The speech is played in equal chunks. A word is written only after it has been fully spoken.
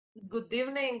Good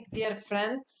evening, dear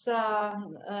friends,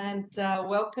 and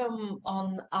welcome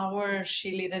on our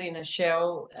She Leader in a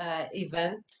Show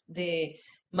event, the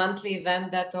monthly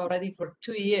event that already for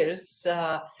 2 years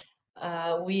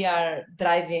we are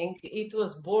driving. It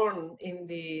was born in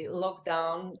the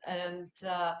lockdown, and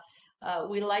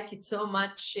we like it so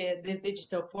much, this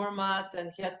digital format,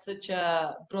 and had such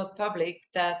a broad public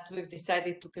that we've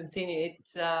decided to continue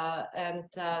it and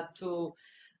to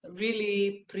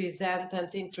really present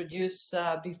and introduce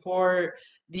before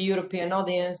the European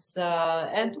audience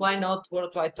and why not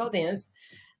worldwide audience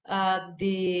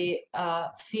the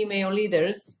female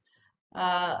leaders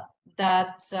uh,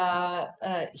 that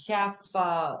have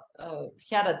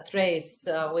had a trace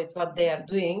with what they are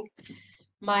doing.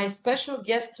 My special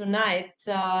guest tonight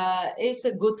is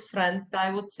a good friend,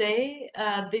 I would say.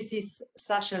 This is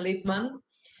Sasha Lipman.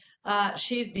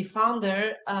 She is the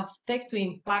founder of Tech to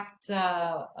Impact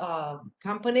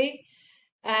company.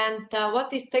 And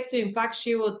what is Tech to Impact,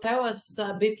 she will tell us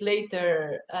a bit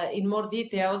later in more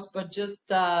details, but just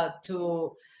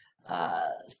to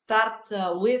start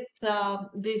with,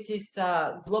 this is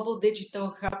a global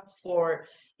digital hub for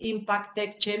impact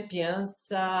tech champions,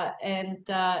 and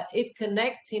it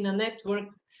connects in a network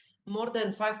more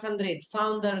than 500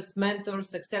 founders,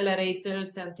 mentors,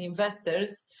 accelerators, and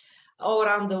investors all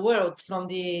around the world, from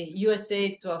the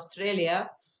USA to Australia.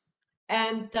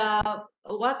 And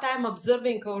what I'm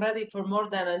observing already for more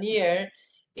than a year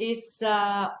is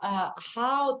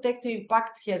how Tech to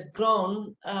Impact has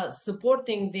grown,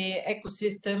 supporting the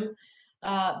ecosystem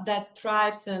that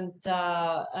thrives and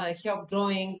help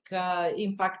growing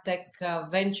impact tech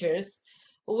ventures.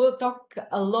 We'll talk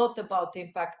a lot about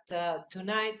impact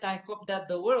tonight. I hope that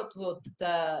the world would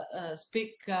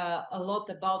speak a lot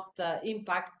about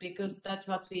impact, because that's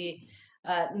what we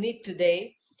need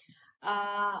today.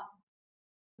 Uh,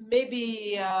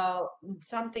 Maybe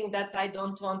something that I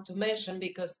don't want to mention,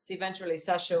 because eventually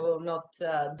Sasha will not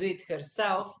do it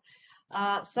herself.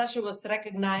 Sasha was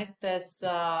recognized as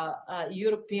a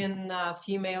European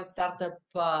female startup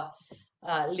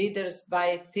leaders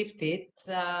by Sifted,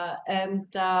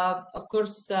 and of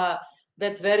course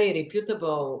that's very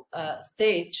reputable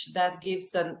stage that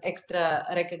gives an extra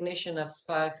recognition of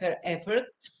her effort.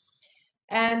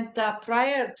 And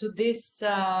prior to this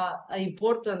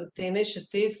important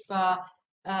initiative,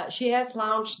 she has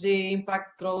launched the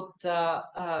Impact Growth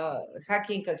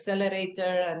Hacking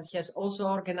Accelerator, and has also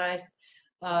organized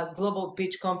a global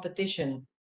pitch competition.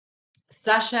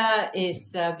 Sasha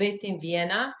is based in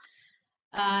Vienna,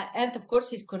 and of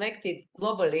course is connected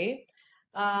globally.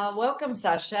 Welcome,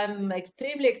 Sasha. I'm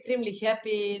extremely, extremely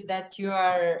happy that you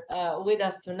are with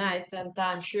us tonight, and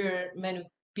I'm sure many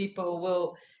people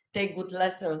will take good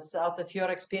lessons out of your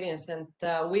experience and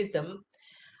wisdom.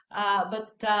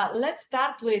 But let's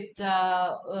start with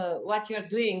what you're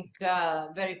doing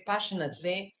very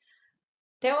passionately.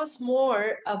 Tell us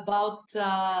more about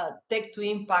Tech to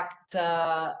Impact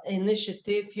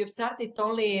initiative. You've started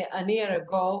only a year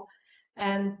ago,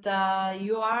 and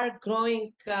you are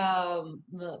growing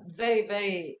very,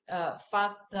 very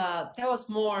fast. Tell us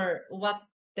more what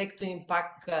Tech to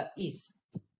Impact is.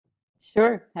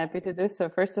 Sure, happy to do so.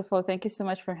 First of all, thank you so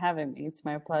much for having me. It's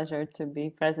my pleasure to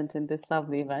be present in this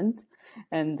lovely event.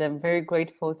 And I'm very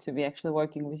grateful to be actually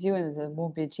working with you as a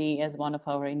MoveBG as one of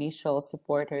our initial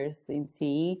supporters in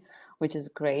CE, which is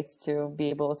great to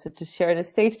be able also to share the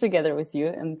stage together with you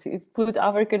and to put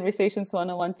our conversations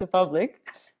one-on-one to public,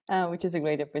 which is a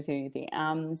great opportunity.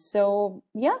 So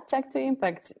yeah, Tech to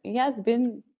Impact. Yeah, it's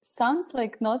been sounds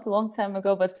like not a long time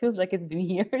ago, but feels like it's been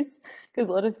years because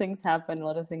a lot of things happened, a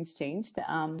lot of things changed.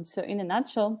 So in a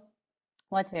nutshell,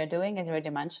 what we are doing, as I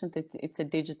already mentioned, it's a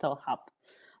digital hub.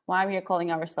 Why we are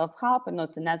calling ourselves hub and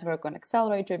not a network or an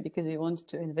accelerator? Because we want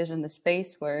to envision the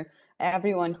space where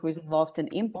everyone who is involved in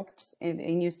impact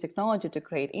and use technology to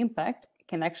create impact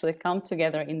can actually come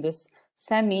together in this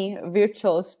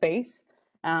semi-virtual space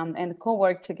and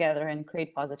co-work together and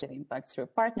create positive impact through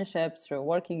partnerships, through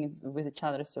working with each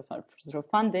other, through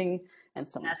funding, and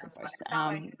so on and so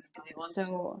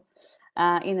forth.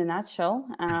 In a nutshell,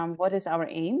 what is our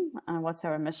aim? What's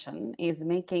our mission? Is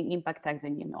making impact tech the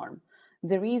new norm.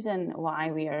 The reason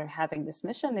why we are having this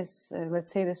mission is,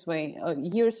 let's say this way,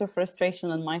 years of frustration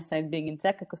on my side being in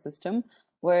tech ecosystem,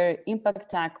 where impact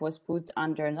tech was put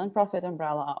under nonprofit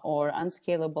umbrella or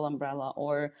unscalable umbrella,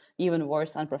 or even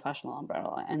worse, unprofessional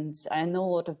umbrella. And I know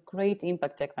a lot of great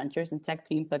impact tech ventures and tech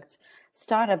to impact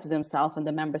startups themselves, and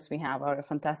the members we have are a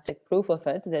fantastic proof of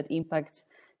it, that impact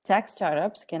tech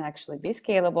startups can actually be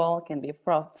scalable, can be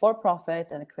for profit,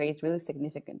 and create really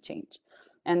significant change.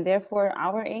 And therefore,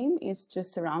 our aim is to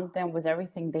surround them with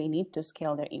everything they need to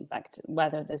scale their impact,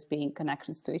 whether this being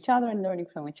connections to each other and learning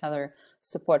from each other,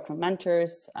 support from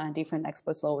mentors, different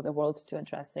experts all over the world to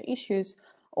address their issues,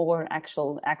 or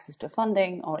actual access to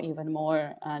funding, or even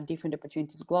more different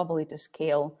opportunities globally to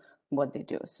scale what they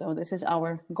do. So this is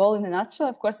our goal in a nutshell.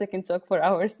 Of course, I can talk for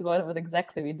hours about what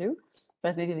exactly we do,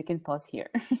 but maybe we can pause here.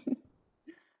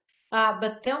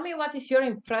 But tell me, what is your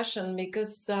impression?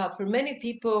 Because for many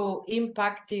people,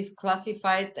 impact is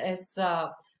classified as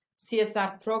a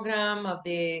CSR program of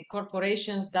the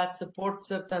corporations that support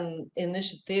certain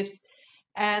initiatives.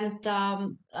 And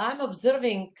I'm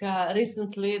observing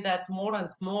recently that more and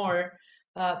more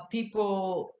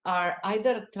people are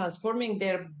either transforming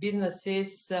their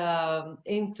businesses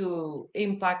into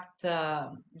impact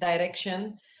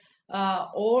direction,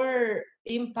 or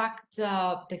impact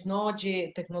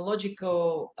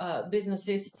technological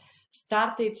businesses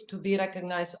started to be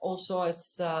recognized also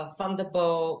as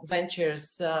fundable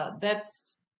ventures.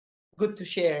 That's good to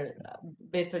share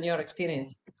based on your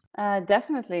experience.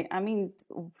 Definitely. I mean,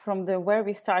 from the where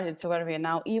we started to where we are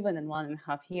now, even in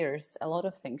 1.5 years, a lot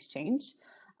of things change.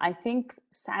 I think,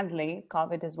 sadly,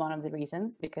 COVID is one of the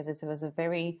reasons, because it was a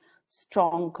very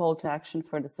strong call to action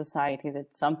for the society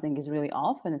that something is really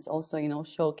off, and it's also,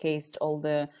 showcased all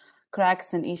the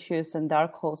cracks and issues and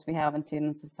dark holes we haven't seen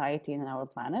in society and in our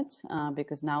planet.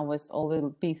 Because now, with all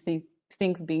the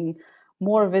things being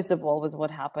more visible with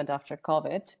what happened after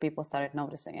COVID, people started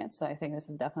noticing it. So I think this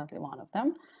is definitely one of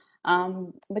them.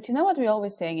 But you know what we're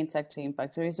always saying in Tech to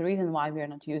Impact? There is a reason why we are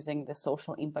not using the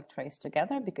social impact phrase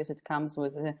together, because it comes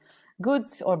with a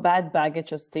good or bad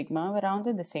baggage of stigma around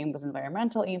it. The same with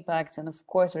environmental impact. And of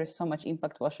course, there is so much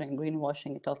impact washing and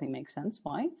greenwashing. It totally makes sense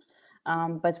why.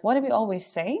 But what we always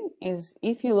say is,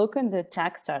 if you look at the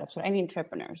tech startups or any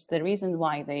entrepreneurs, the reason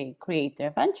why they create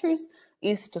their ventures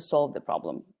is to solve the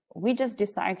problem. We just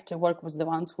decide to work with the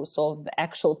ones who solve the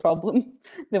actual problem,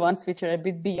 the ones which are a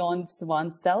bit beyond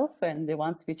oneself, and the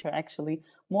ones which are actually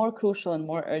more crucial and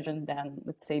more urgent than,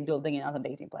 let's say, building another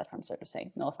dating platform, so to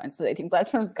say. No offense to dating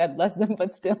platforms, God bless them,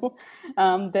 but still,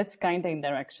 that's kind of in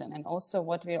direction. And also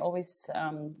what we always,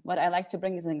 what I like to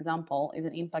bring as an example is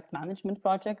an impact management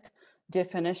project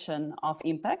definition of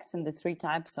impact, and the 3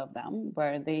 types of them,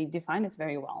 where they define it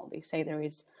very well. They say there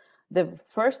is the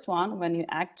first one, when you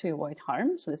act to avoid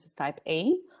harm. So this is type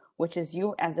A, which is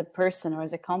you as a person or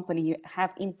as a company, you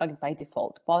have impact by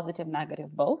default, positive,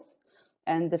 negative, both.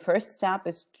 And the first step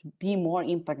is to be more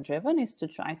impact driven, is to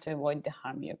try to avoid the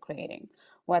harm you're creating.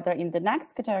 Whether in the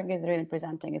next category that we're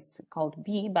presenting, it's called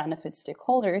B, benefit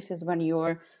stakeholders, is when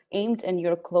you're aimed in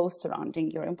your close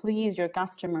surrounding, your employees, your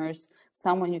customers,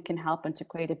 someone you can help and to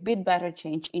create a bit better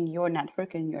change in your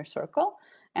network, in your circle.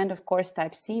 And of course,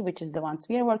 type C, which is the ones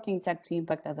we are working Tech to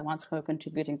Impact, are the ones who are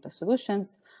contributing to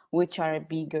solutions, which are a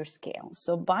bigger scale.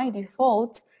 So by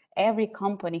default, every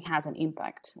company has an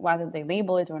impact, whether they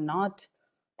label it or not.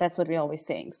 That's what we're always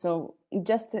saying. So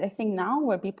just, I think now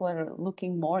where people are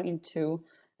looking more into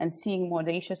and seeing more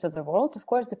the issues of the world, of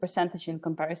course, the percentage in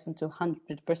comparison to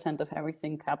 100% of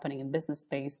everything happening in business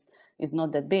space is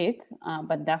not that big,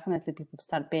 but definitely people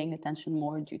start paying attention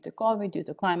more due to COVID, due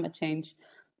to climate change.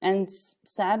 And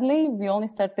sadly, we only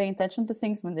start paying attention to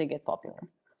things when they get popular.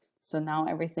 So now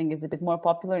everything is a bit more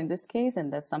popular in this case,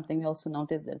 and that's something we also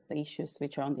noticed, that the issues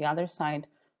which are on the other side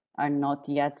are not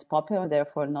yet popular,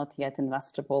 therefore not yet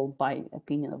investable by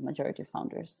opinion of majority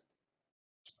founders.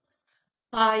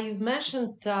 You've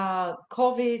mentioned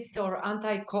COVID or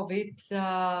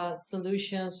anti-COVID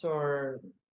solutions or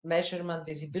measurement,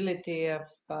 visibility of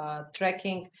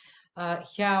tracking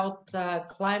health,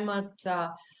 climate.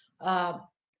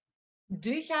 Do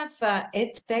you have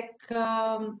EdTech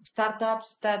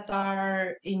startups that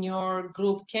are in your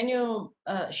group? Can you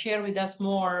share with us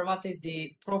more what is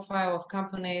the profile of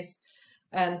companies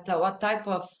and what type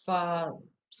of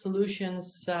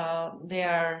solutions they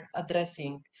are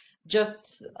addressing?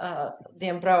 Just the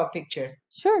umbrella picture.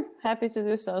 Sure, happy to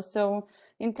do so. So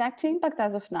in Tech to Impact,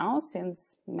 as of now,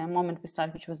 since the moment we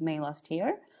started, which was May last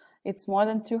year, it's more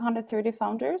than 230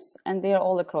 founders, and they are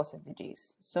all across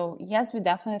SDGs. So yes, we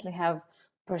definitely have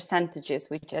percentages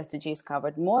which SDGs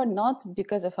covered more, not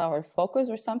because of our focus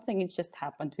or something. It just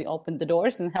happened. We opened the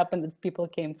doors and happened that people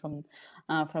came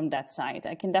from that side.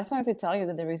 I can definitely tell you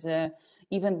that there is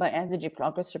even by SDG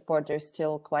Progress Report, there's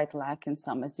still quite lack in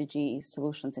some SDG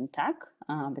solutions in tech,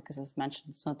 because as mentioned,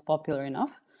 it's not popular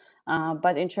enough.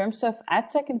 But in terms of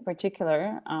EdTech in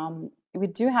particular, we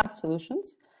do have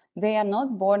solutions. They are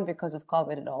not born because of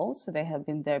COVID at all. So they have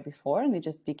been there before and they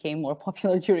just became more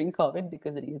popular during COVID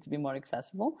because they needed to be more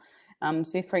accessible.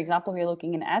 So if, for example, we're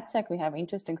looking in EdTech, we have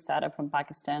interesting startup from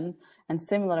Pakistan and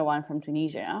similar one from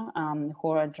Tunisia who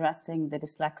are addressing the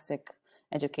dyslexic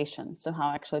education. So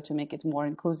how actually to make it more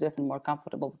inclusive and more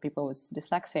comfortable for people with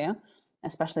dyslexia,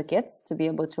 especially kids, to be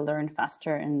able to learn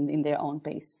faster and in their own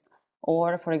pace.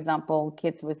 Or, for example,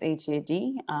 kids with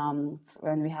ADHD,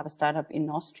 when we have a startup in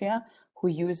Austria who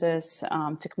uses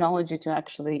technology to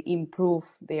actually improve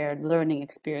their learning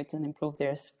experience and improve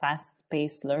their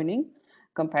fast-paced learning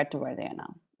compared to where they are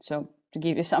now. So to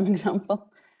give you some example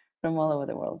from all over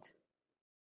the world.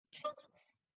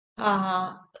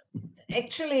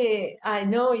 Actually, I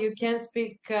know you can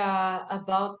speak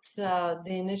about the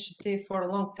initiative for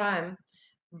a long time,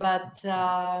 but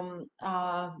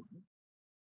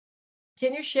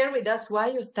can you share with us why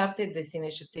you started this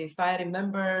initiative? I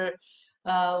remember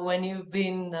when you've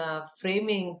been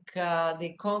framing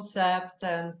the concept,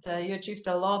 and you achieved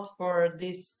a lot for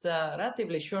this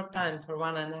relatively short time, for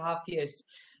 1.5 years,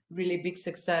 really big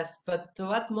success. But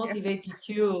what motivated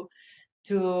you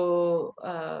to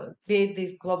create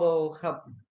this global hub?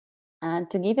 And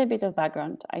to give a bit of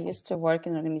background, I used to work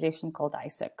in an organization called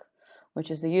ISEC,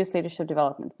 which is the Youth Leadership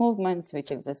Development Movement,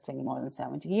 which existing more than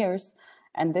 70 years.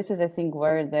 And this is, I think,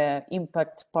 where the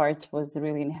impact part was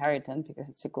really inherent because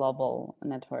it's a global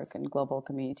network and global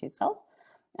community itself.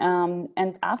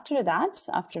 And after that,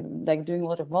 after like doing a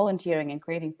lot of volunteering and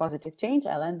creating positive change,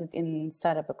 I landed in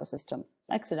startup ecosystem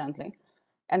accidentally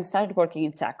and started working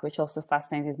in tech, which also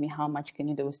fascinated me. How much can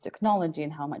you do with technology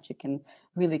and how much you can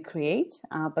really create?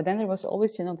 But then there was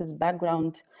always, this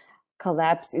background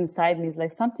collapse inside me. Is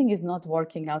like something is not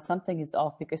working out, something is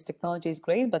off because technology is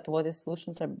great, but what the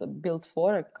solutions are built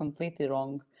for are completely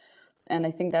wrong. And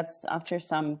I think that's after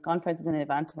some conferences and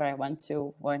events where I went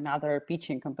to for another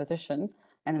pitching competition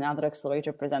and another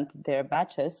accelerator presented their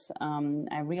batches,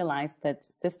 I realized that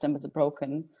system is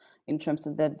broken in terms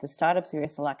of that the startups we are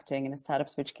selecting and the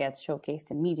startups which get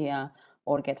showcased in media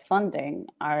or get funding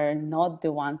are not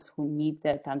the ones who need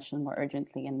the attention more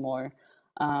urgently and more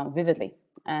vividly.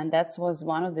 And that was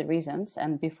one of the reasons.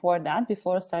 And before that,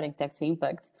 before starting Tech to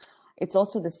Impact, it's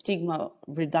also the stigma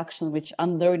reduction, which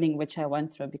unlearning, which I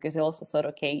went through, because I also thought,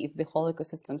 okay, if the whole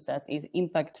ecosystem says is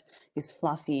impact is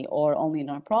fluffy or only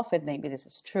nonprofit, maybe this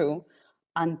is true.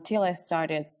 Until I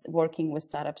started working with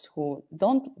startups who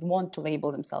don't want to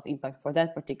label themselves impact for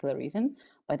that particular reason,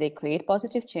 but they create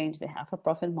positive change, they have a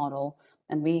profit model,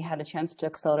 and we had a chance to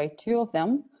accelerate 2 of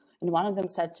them. And one of them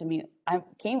said to me, I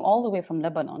came all the way from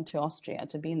Lebanon to Austria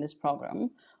to be in this program.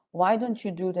 Why don't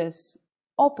you do this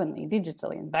openly,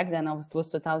 digitally? And back then it was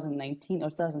 2019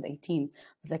 or 2018. I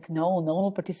was like, no one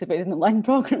will participate in online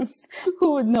programs.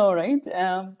 Who would know, right?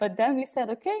 But then we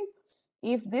said, okay,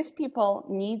 if these people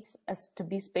need us to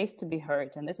be space to be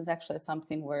heard, and this is actually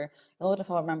something where a lot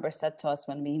of our members said to us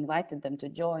when we invited them to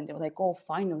join, they were like, oh,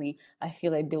 finally, I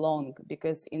feel I belong.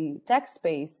 Because in tech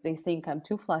space, they think I'm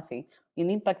too fluffy.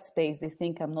 In impact space, they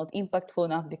think I'm not impactful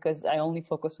enough because I only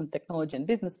focus on technology and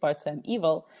business parts, so I'm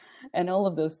evil, and all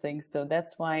of those things. So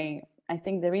that's why I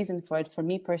think the reason for it, for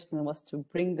me personally, was to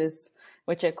bring this,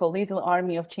 which I call little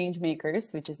army of change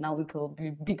makers, which is now little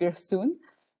bigger soon,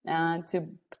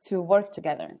 to work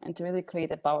together and to really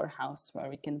create a powerhouse where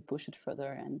we can push it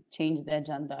further and change the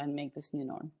agenda and make this new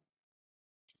norm.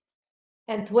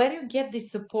 And where you get the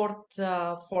support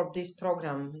for this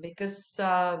program? Because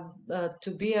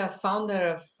to be a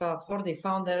founder of for the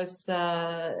founders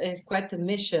is quite a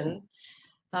mission.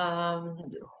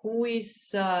 Who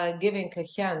is giving a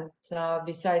hand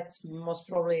besides most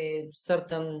probably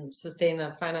certain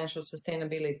financial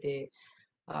sustainability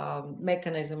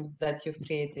mechanisms that you've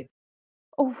created?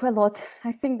 Oh, a lot.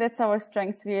 I think that's our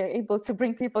strength. We are able to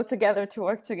bring people together to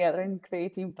work together and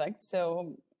create impact.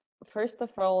 So first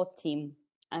of all, team.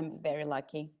 I'm very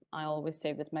lucky. I always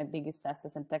say that my biggest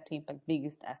asset and Tech to Impact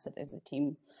biggest asset is a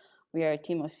team. We are a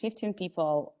team of 15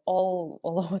 people all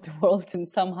over the world and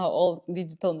somehow all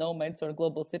digital nomads or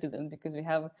global citizens, because we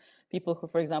have people who,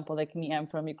 for example, like me, I'm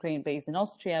from Ukraine based in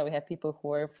Austria. We have people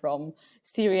who are from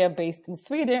Syria based in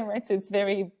Sweden, right? So it's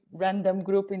very random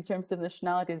group in terms of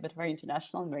nationalities, but very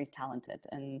international and very talented.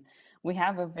 And we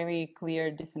have a very clear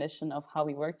definition of how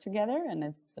we work together. And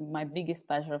it's my biggest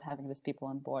pleasure of having these people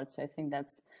on board. So I think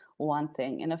that's one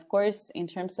thing. And of course, in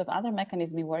terms of other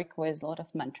mechanisms, we work with a lot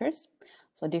of mentors.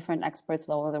 So different experts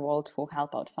all over the world who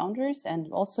help out founders, and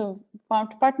also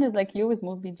partners like you with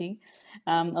MoveBG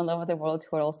all over the world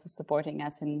who are also supporting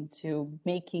us into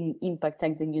making impact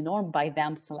tech the new norm by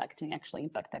them selecting actually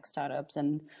impact tech startups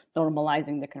and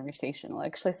normalizing the conversation. Well,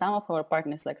 actually, some of our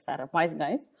partners like Startup Wise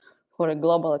Guys, for a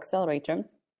global accelerator.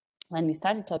 When we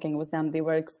started talking with them, they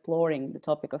were exploring the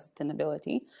topic of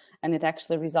sustainability, and it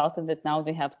actually resulted that now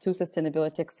they have 2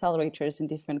 sustainability accelerators in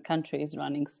different countries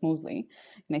running smoothly.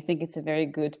 And I think it's a very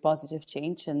good positive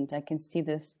change, and I can see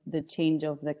the change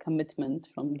of the commitment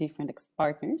from different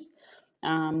partners.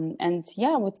 And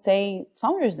yeah, I would say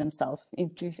founders themselves.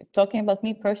 If talking about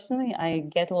me personally, I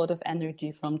get a lot of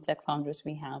energy from tech founders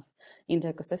we have in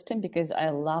the ecosystem, because I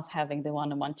love having the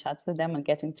one-on-one chats with them and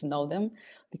getting to know them,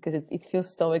 because it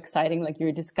feels so exciting, like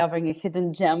you're discovering a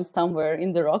hidden gem somewhere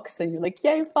in the rocks and you're like,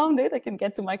 yeah, I found it, I can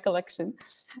get to my collection.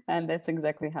 And that's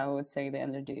exactly how I would say the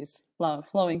energy is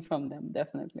flowing from them,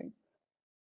 definitely.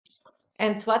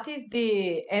 And what is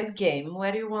the end game?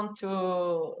 Where do you want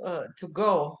to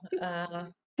go?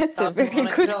 That's How a do you very want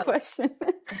to good grow? question.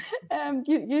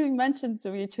 You mentioned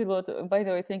so we achieved a lot. By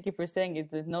the way, thank you for saying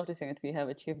it, noticing that we have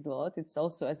achieved a lot. It's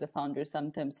also, as a founder,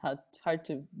 sometimes hard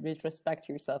to retrospect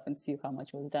yourself and see how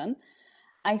much was done.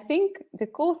 I think the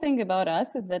cool thing about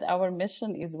us is that our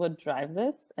mission is what drives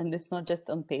us, and it's not just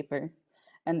on paper.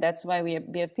 And that's why we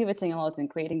are pivoting a lot and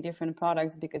creating different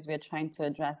products, because we are trying to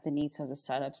address the needs of the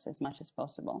startups as much as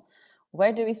possible.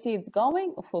 Where do we see it's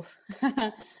going?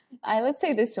 Let's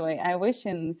say this way. I wish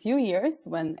in a few years,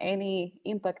 when any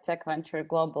impact tech venture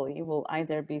globally will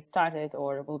either be started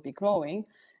or will be growing,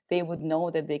 they would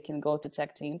know that they can go to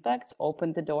Tech to Impact,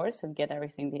 open the doors, and get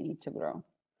everything they need to grow.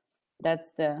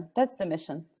 That's the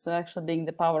mission. So actually being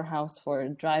the powerhouse for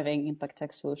driving impact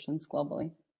tech solutions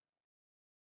globally.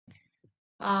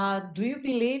 Do you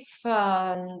believe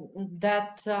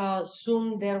that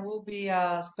soon there will be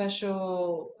a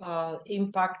special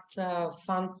impact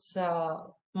funds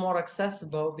more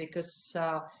accessible? Because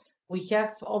we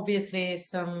have obviously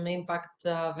some impact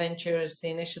ventures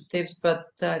initiatives, but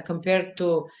compared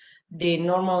to the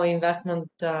normal investment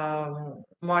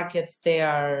markets, they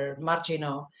are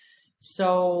marginal.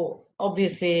 So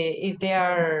obviously, if they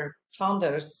are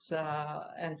founders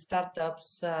and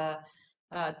startups,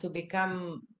 to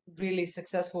become really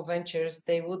successful ventures,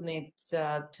 they would need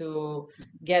to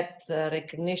get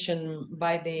recognition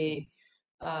by the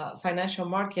financial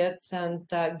markets. And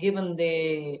given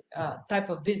the type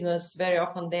of business, very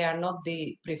often they are not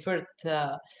the preferred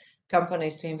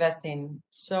companies to invest in.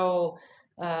 So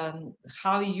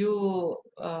how you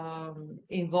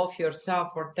involve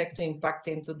yourself or Tech to Impact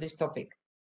into this topic?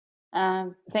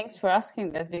 Thanks for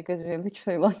asking that, because we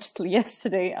literally launched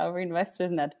yesterday our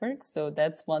investors network. So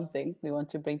that's one thing. We want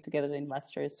to bring together the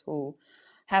investors who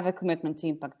have a commitment to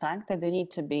impact tech, that they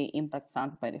need to be impact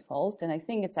funds by default. And I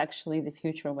think it's actually the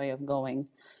future way of going,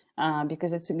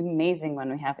 because it's amazing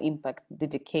when we have impact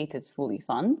dedicated fully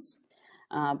funds.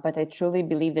 But I truly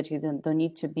believe that you don't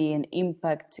need to be an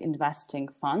impact investing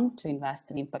fund to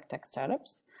invest in impact tech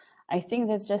startups. I think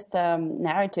that's just a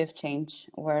narrative change,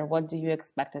 where what do you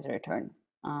expect as a return?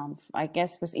 I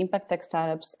guess with impact tech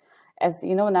startups, as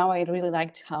you know, now I really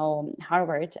liked how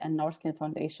Harvard and Northern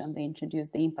Foundation, they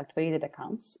introduced the impact weighted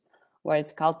accounts, where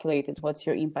it's calculated what's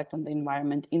your impact on the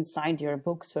environment inside your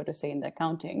book, so to say, in the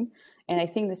accounting. And I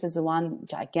think this is one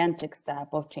gigantic step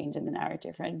of changing the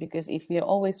narrative, right? Because if we're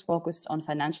always focused on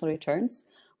financial returns,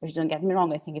 which, don't get me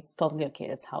wrong, I think it's totally okay.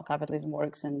 That's how capitalism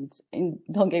works. And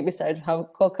don't get me started how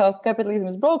capitalism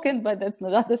is broken, but that's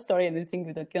another story. And I think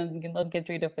we cannot get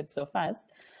rid of it so fast.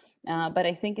 But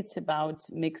I think it's about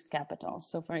mixed capital.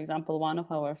 So for example, one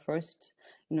of our first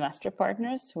investor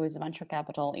partners, who is a venture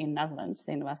capital in Netherlands,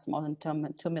 they invest more than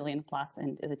 2 million plus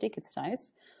as a ticket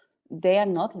size. They are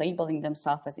not labeling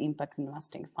themselves as impact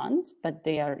investing funds, but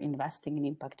they are investing in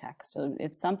impact tech. So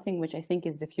it's something which I think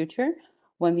is the future,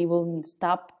 when we will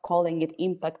stop calling it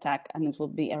impact tech, and it will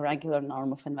be a regular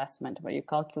norm of investment, where you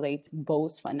calculate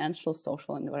both financial,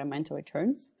 social, and environmental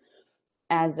returns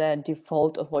as a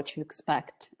default of what you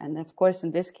expect. And of course,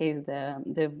 in this case,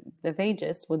 the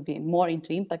wages would be more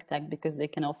into impact tech, because they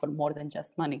can offer more than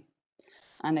just money.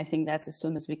 And I think that's, as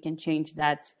soon as we can change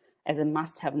that as a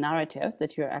must-have narrative,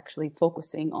 that you're actually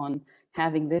focusing on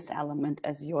having this element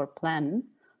as your plan,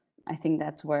 I think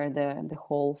that's where the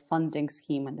whole funding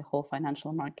scheme and the whole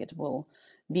financial market will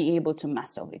be able to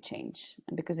massively change.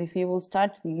 Because if you will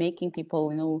start making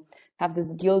people, have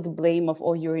this guilt blame of,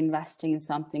 oh, you're investing in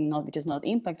something which is not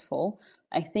impactful,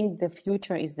 I think the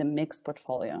future is the mixed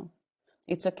portfolio.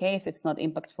 It's okay if it's not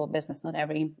impactful business. Not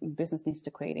every business needs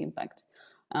to create impact.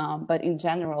 But in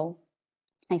general,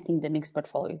 I think the mixed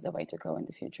portfolio is the way to go in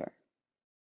the future.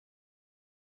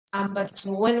 But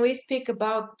when we speak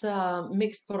about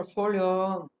mixed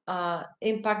portfolio,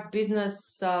 impact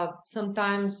business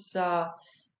sometimes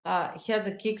has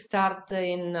a kickstart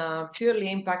in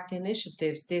purely impact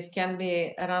initiatives. This can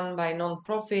be run by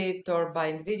non-profit or by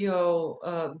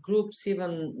individual groups,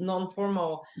 even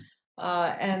non-formal.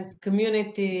 And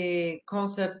community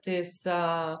concept is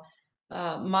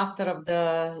master of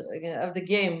the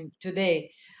game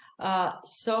today.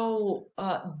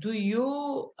 Do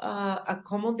you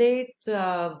accommodate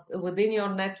within your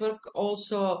network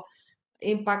also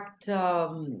impact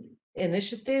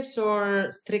initiatives, or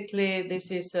strictly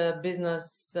this is a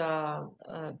business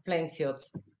playing field?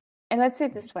 And let's say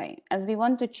it this way, as we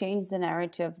want to change the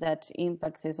narrative that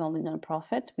impact is only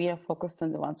non-profit, we are focused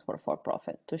on the ones who are for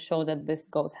profit to show that this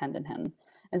goes hand in hand.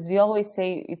 As we always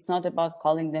say, it's not about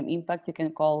calling them impact. You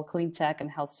can call clean tech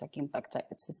and health tech impact tech.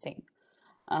 It's the same.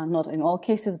 Not in all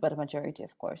cases, but a majority,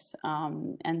 of course.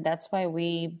 And that's why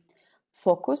we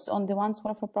focus on the ones who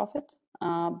are for profit.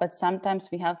 But sometimes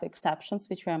we have exceptions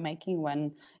which we are making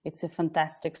when it's a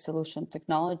fantastic solution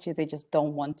technology. They just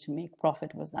don't want to make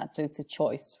profit with that. So it's a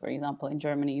choice. For example, in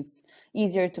Germany, it's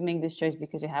easier to make this choice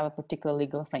because you have a particular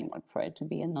legal framework for it to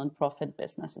be a non-profit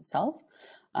business itself.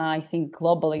 I think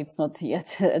globally it's not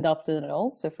yet adopted at all.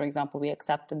 So for example, we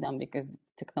accepted them because the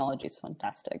technology is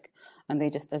fantastic. And they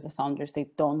just, as the founders, they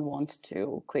don't want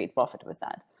to create profit with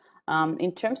that.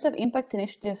 In terms of impact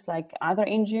initiatives like other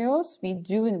NGOs, we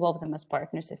do involve them as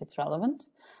partners if it's relevant,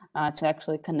 to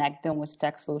actually connect them with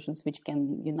tech solutions which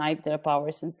can unite their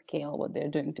powers and scale what they're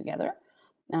doing together.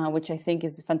 Which I think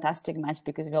is a fantastic match,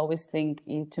 because we always think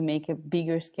to make a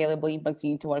bigger scalable impact,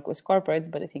 you need to work with corporates,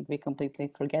 but I think we completely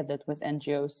forget that with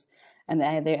NGOs and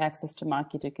their access to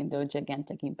market, you can do a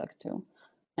gigantic impact too.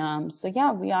 So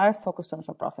yeah, we are focused on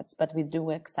for profits, but we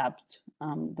do accept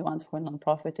the ones who are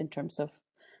non-profit in terms of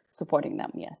supporting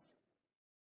them, yes.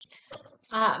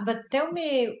 But tell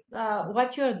me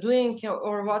what you're doing,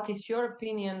 or what is your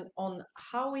opinion on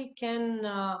how we can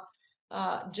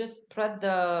just spread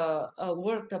the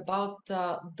word about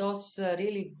those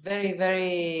really very,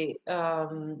 very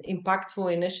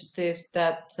impactful initiatives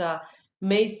that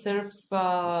may serve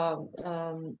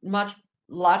much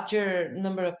larger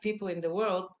number of people in the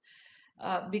world.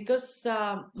 Because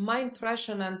my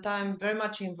impression, and I'm very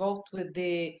much involved with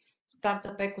the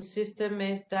startup ecosystem,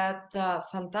 is that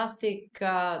fantastic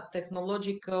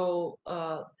technological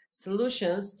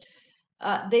solutions,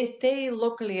 they stay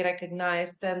locally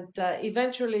recognized, and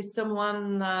eventually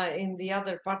someone in the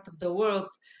other part of the world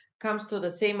comes to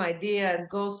the same idea and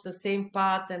goes the same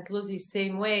path and loses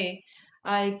same way.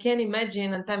 I can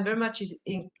imagine, and I'm very much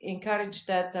encouraged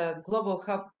that a global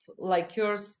hub like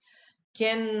yours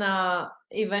can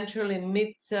eventually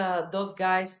meet those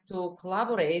guys to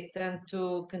collaborate and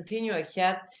to continue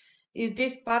ahead. Is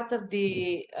this part of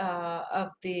the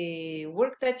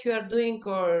work that you are doing,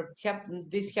 or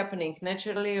this happening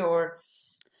naturally, or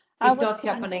it's not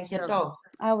happening at all?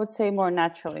 I would say more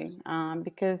naturally,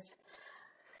 because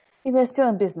we're still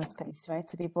in business space, right?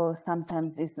 So people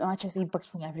sometimes, as much as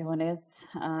impactful everyone is,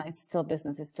 it's still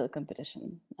business, it's still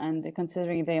competition. And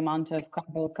considering the amount of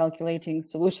calculating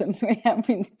solutions we have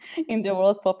in the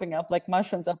world popping up like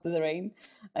mushrooms after the rain,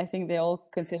 I think they all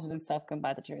consider themselves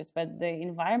competitors. But the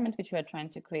environment which we are trying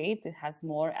to create, it has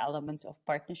more elements of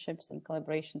partnerships and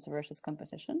collaborations versus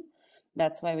competition.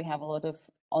 That's why we have a lot of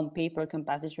on paper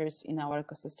competitors in our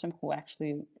ecosystem who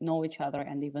actually know each other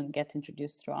and even get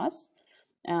introduced to us.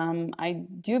 I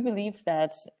do believe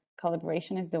that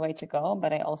collaboration is the way to go,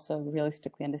 but I also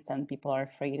realistically understand people are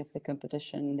afraid of the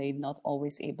competition. They're not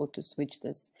always able to switch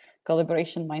this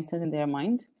collaboration mindset in their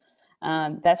mind.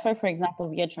 That's why, for example,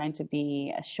 we are trying to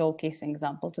be a showcasing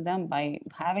example to them by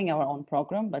having our own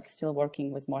program, but still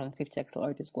working with more than 50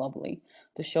 accelerators globally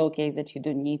to showcase that you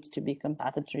don't need to be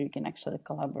competitor. You can actually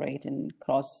collaborate and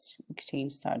cross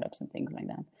exchange startups and things like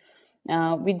that.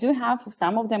 We do have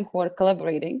some of them who are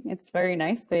collaborating. It's very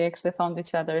nice. They actually found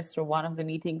each other through one of the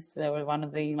meetings or one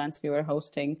of the events we were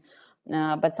hosting.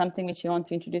 But something which you want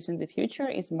to introduce in the future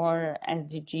is more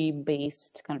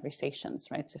SDG-based conversations,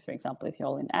 right? So for example, if you're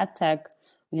all in EdTech,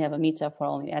 we have a meetup for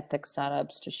all the EdTech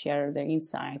startups to share their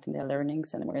insight and their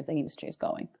learnings and where the industry is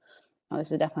going. Now,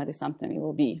 this is definitely something we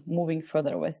will be moving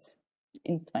further with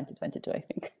in 2022, I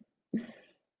think.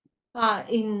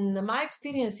 In my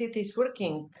experience, it is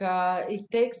working. It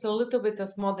takes a little bit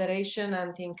of moderation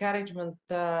and encouragement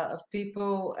of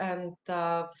people, and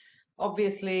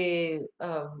obviously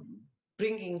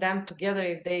bringing them together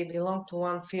if they belong to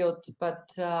one field. But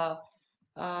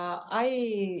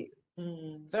I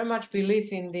very much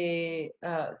believe in the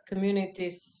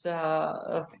communities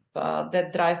that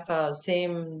drive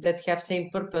that have same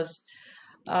purpose.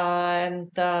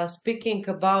 And speaking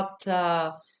about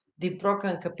the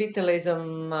broken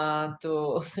capitalism,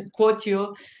 to quote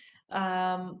you,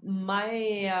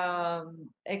 My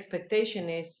expectation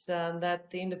is that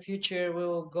in the future we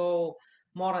will go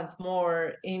more and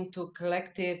more into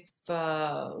collective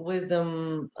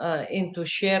wisdom, into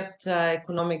shared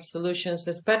economic solutions,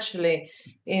 especially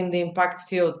in the impact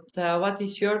field. What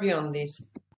is your view on this?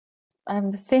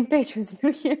 I'm the same page with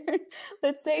you here.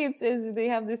 Let's say it's as they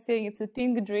have this saying, it's a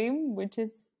pink dream, which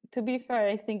is, to be fair,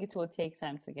 I think it will take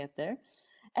time to get there.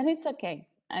 And it's okay.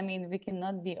 I mean, we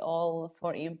cannot be all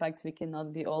for impact. We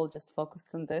cannot be all just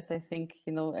focused on this. I think,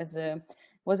 as a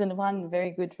was in one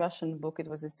very good Russian book, it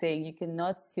was a saying, you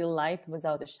cannot see light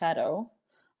without a shadow,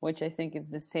 which I think is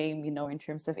the same, in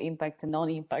terms of impact and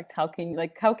non-impact. How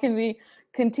can we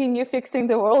continue fixing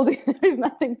the world if there is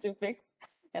nothing to fix?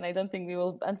 And I don't think we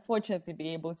will, unfortunately,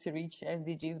 be able to reach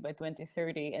SDGs by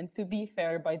 2030. And to be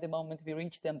fair, by the moment we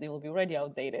reach them, they will be already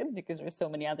outdated because there are so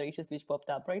many other issues which popped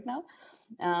up right now.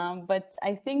 But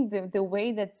I think the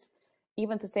way that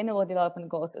even Sustainable Development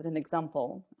Goals, as an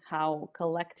example, how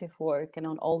collective work and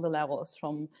on all the levels,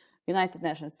 from United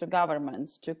Nations to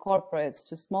governments to corporates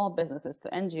to small businesses to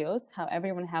NGOs, how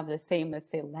everyone have the same,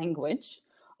 let's say, language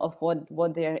of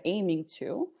what they are aiming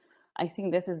to. I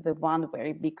think this is the one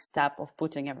very big step of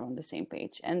putting everyone on the same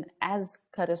page. And as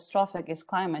catastrophic as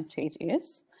climate change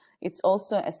is, it's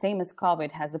also the same as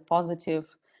COVID has a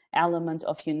positive element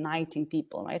of uniting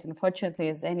people, right? Unfortunately,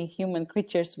 as any human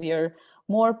creatures, we are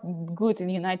more good in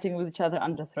uniting with each other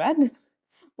under threat,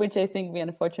 which I think we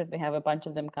unfortunately have a bunch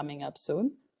of them coming up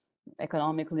soon,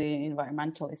 economically,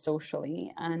 environmentally,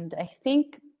 socially. And I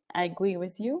think I agree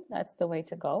with you. That's the way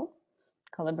to go,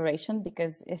 collaboration,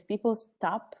 because if people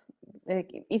stop,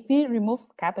 like, if we remove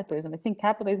capitalism, I think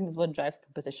capitalism is what drives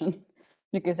competition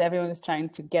because everyone is trying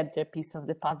to get their piece of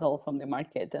the puzzle from the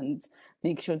market and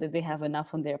make sure that they have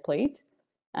enough on their plate.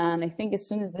 And I think as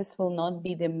soon as this will not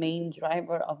be the main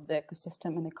driver of the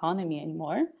ecosystem and economy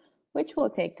anymore, which will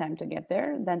take time to get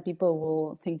there, then people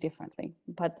will think differently.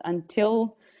 But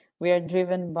until we are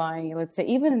driven by, let's say,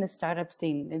 even in the startup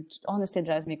scene, it honestly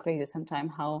drives me crazy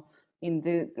sometimes how in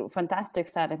the fantastic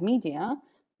startup media,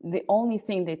 the only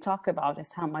thing they talk about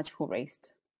is how much who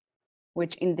raised,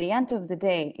 which in the end of the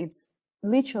day, it's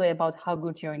literally about how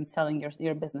good you're in selling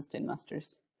your business to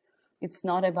investors. It's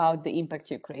not about the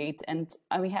impact you create. And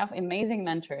we have amazing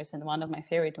mentors, and one of my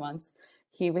favorite ones,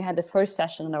 we had the first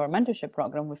session in our mentorship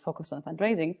program, we focused on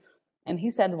fundraising, and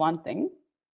he said one thing,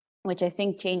 which I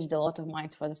think changed a lot of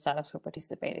minds for the startups who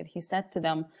participated. He said to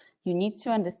them, you need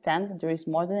to understand that there is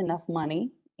more than enough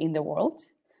money in the world.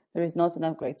 There is not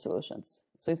enough great solutions.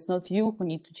 So it's not you who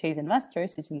need to chase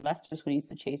investors, it's investors who need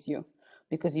to chase you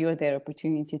because you are their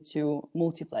opportunity to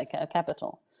multiply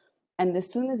capital. And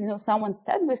as soon as someone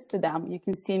said this to them, you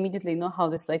can see immediately how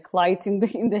this like light in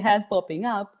the head popping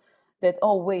up that,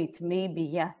 oh wait, maybe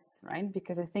yes, right?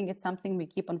 Because I think it's something we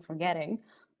keep on forgetting,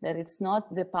 that it's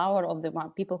not the power of the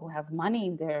people who have money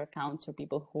in their accounts or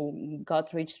people who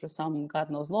got rich through some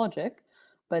God knows logic,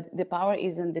 but the power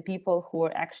is in the people who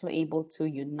are actually able to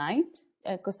unite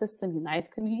ecosystem,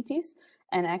 unite communities,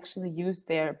 and actually use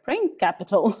their brain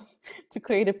capital to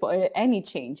create any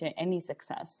change, any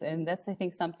success. And that's, I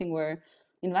think, something where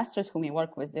investors whom we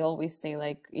work with, they always say,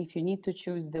 like, if you need to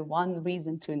choose the one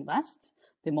reason to invest,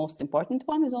 the most important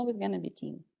one is always going to be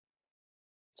team.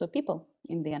 So people,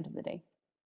 in the end of the day.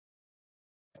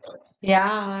 Yeah,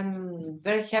 I'm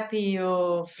very happy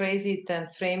you phrased it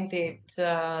and framed it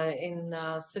in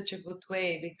such a good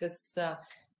way because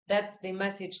that's the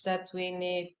message that we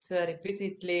need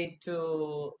repeatedly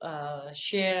to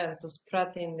share and to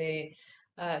spread in the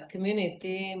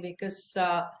community because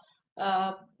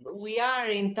we are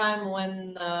in time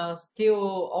when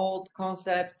still old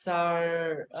concepts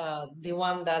are the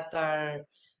one that are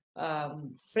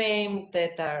framed,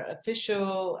 that are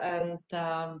official, and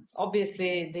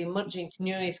obviously the emerging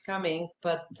new is coming,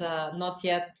 but not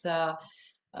yet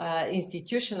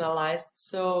institutionalized.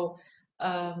 So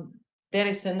there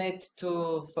is a need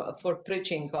for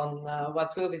preaching on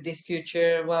what will be this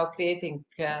future while creating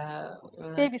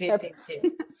Baby steps.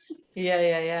 it.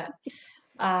 Yeah.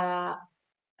 Uh,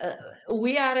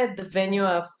 we are at the venue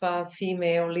of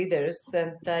female leaders,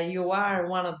 and you are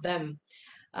one of them.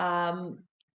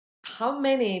 How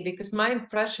many? Because my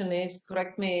impression is,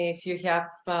 correct me if you have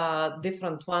a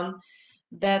different one,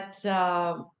 that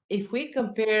if we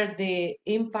compare the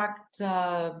impact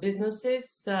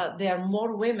businesses, there are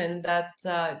more women that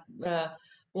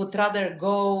would rather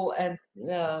go and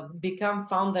become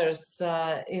founders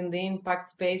in the impact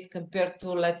space compared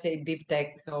to, let's say, deep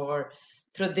tech or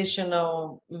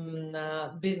traditional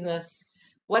business.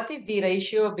 What is the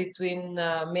ratio between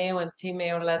male and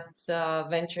female-led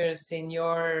ventures in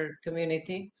your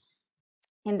community?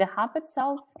 In the hub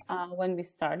itself, when we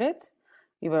started,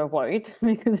 we were worried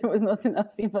because there was not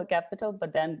enough female capital.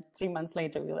 But then 3 months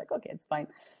later, we were like, okay, it's fine.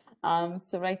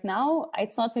 So right now,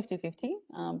 it's not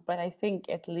 50-50, but I think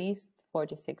at least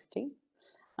 40-60,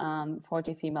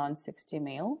 40 female and 60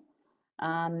 male.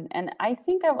 And I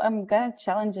think I'm going to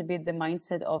challenge a bit the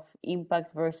mindset of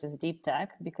impact versus deep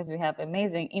tech, because we have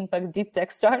amazing impact deep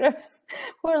tech startups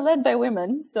who are led by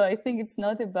women. So I think it's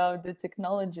not about the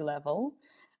technology level.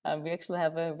 We actually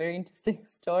have a very interesting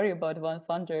story about one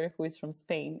founder who is from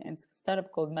Spain, and it's a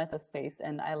startup called Metaspace.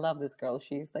 And I love this girl.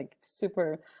 She's like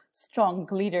super strong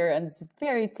leader and it's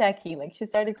very techy. Like she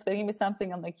started explaining me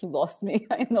something. I'm like, you lost me.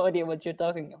 I have no idea what you're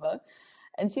talking about.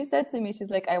 And she said to me, she's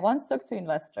like, I once talked to an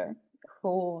investor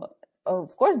who,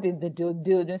 of course, did the due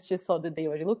diligence, just saw that they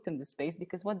already looked in the space,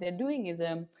 because what they're doing is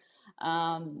a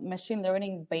machine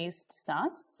learning based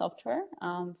SaaS software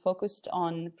focused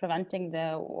on preventing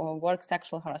the work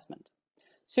sexual harassment.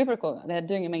 Super cool. They're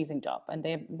doing an amazing job, and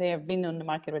they have been on the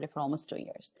market already for almost 2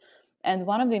 years. And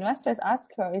one of the investors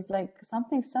asked her, is like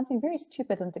something very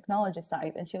stupid on technology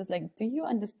side, and she was like, "Do you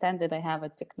understand that I have a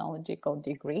technological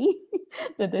degree?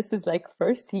 That this is like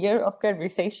first year of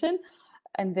conversation?"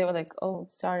 And they were like, "Oh,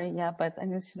 sorry, yeah, but,"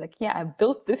 and she's like, "Yeah, I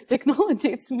built this technology.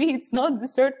 It's me. It's not the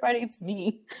third party. It's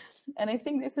me." And I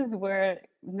think this is where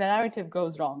the narrative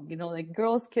goes wrong. You know, like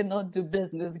girls cannot do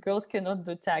business, girls cannot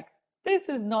do tech. This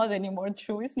is not anymore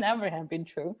true. It's never have been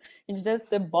true. It's just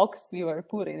the box we were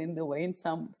put in the way in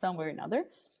some way or another.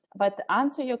 But to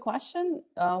answer your question,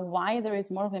 why there is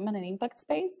more women in impact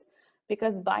space?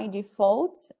 Because by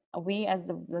default, we as,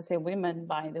 let's say, women,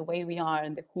 by the way we are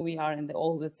and who we are and the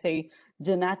all, let's say,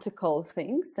 genetical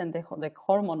things and the like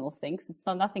hormonal things, it's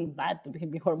not nothing bad to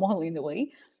be hormonal in a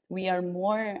way. We are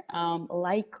more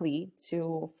likely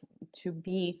to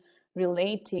be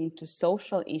relating to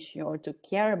social issue or to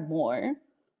care more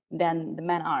than the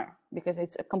men are, because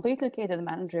it's completely okay that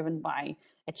men are driven by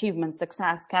achievement,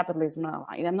 success, capitalism.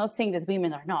 I'm not saying that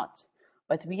women are not,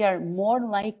 but we are more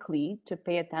likely to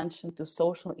pay attention to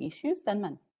social issues than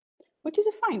men, which is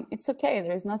fine. It's okay.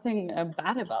 There's nothing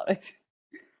bad about it.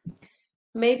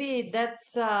 Maybe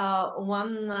that's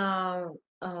one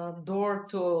door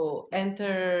to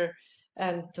enter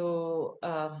and to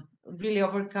really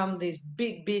overcome this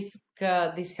big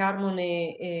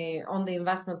disharmony on the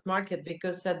investment market,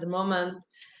 because at the moment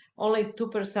only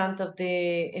 2% of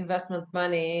the investment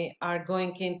money are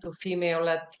going into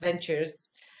female-led ventures.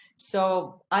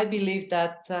 So I believe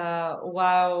that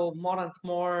while more and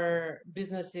more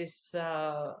businesses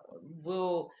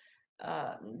will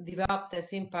develop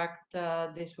this impact,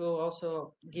 this will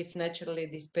also give naturally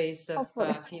the space of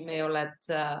female-led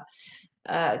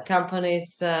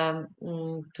companies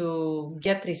to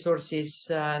get resources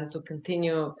and to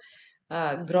continue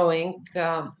growing.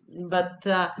 But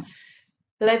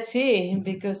let's see,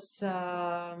 because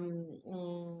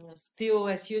still,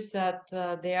 as you said,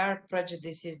 there are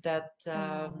prejudices that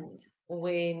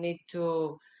we need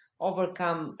to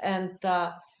overcome. And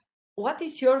what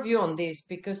is your view on this?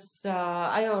 Because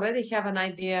I already have an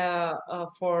idea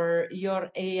for your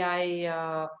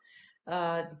AI,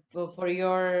 for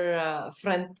your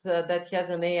friend that has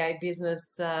an AI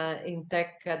business in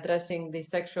tech addressing the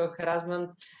sexual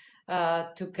harassment,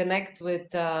 to connect with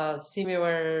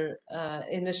similar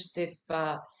initiative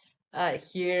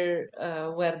here,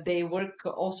 where they work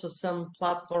also some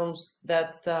platforms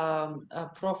that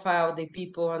profile the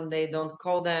people, and they don't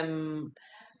call them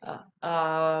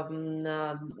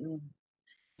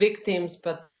victims,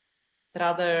 but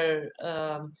rather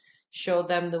show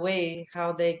them the way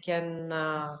how they can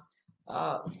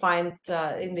find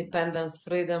independence,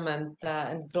 freedom, and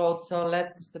growth. So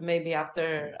let's maybe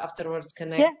afterwards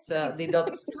connect the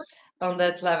dots on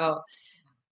that level.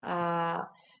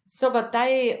 But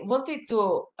I wanted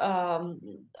to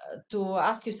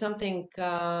ask you something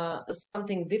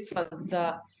different.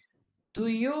 Do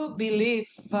you believe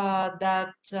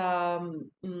that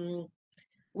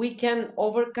we can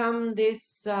overcome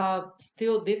this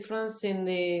still difference in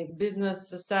the business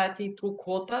society through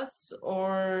quotas,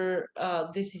 or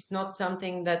this is not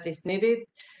something that is needed?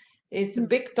 It's a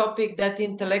big topic that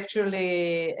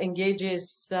intellectually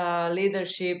engages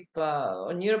leadership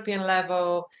on European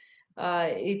level.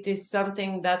 It is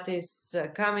something that is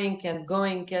coming and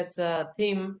going as a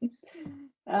theme.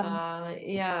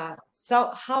 Yeah.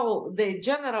 So how the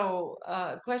general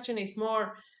question is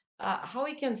more how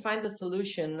we can find a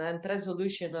solution and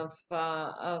resolution of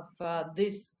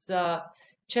this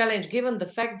challenge, given the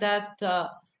fact that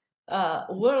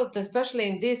world, especially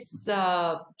in this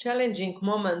challenging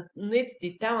moment, needs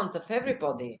the talent of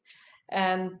everybody.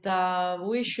 And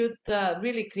we should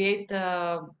really create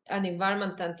an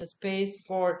environment and a space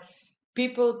for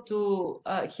people to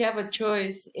have a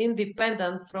choice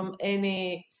independent from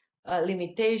any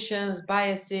limitations,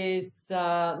 biases,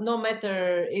 no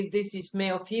matter if this is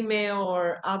male, female,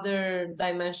 or other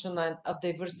dimension of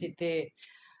diversity,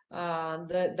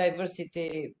 the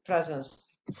diversity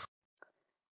presence.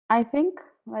 I think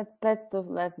let's do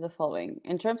the following.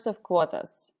 In terms of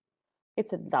quotas,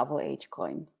 it's a double-edged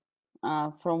coin.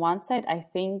 From one side, I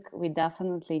think we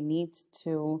definitely need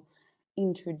to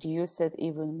introduce it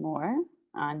even more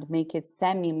and make it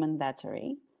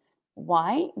semi-mandatory.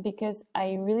 Why? Because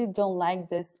I really don't like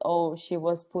this, oh, she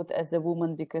was put as a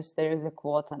woman because there is a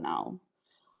quota now,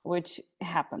 which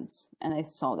happens. And I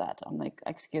saw that. I'm like,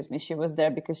 excuse me, she was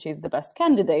there because she's the best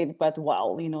candidate, but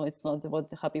well, it's not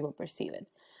how people perceive it.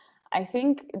 I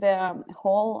think the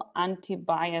whole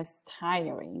anti-biased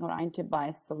hiring or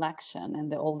anti-bias selection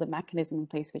and all the mechanisms in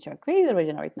place which are created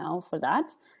right now for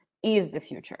that is the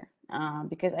future.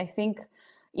 Because I think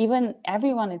even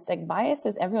everyone, it's like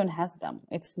biases, everyone has them.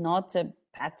 It's not a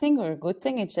bad thing or a good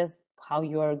thing. It's just how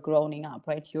you are growing up,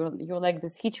 right? You're like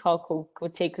this hedgehog who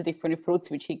takes different fruits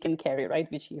which he can carry,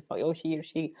 right? Which he or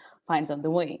she finds on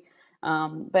the way.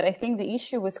 But I think the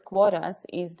issue with quotas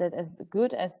is that as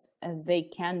good as they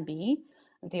can be,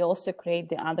 they also create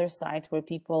the other side where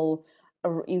people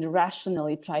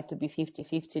irrationally try to be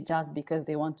 50-50 just because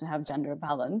they want to have gender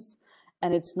balance.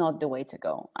 And it's not the way to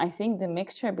go. I think the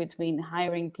mixture between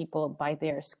hiring people by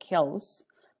their skills,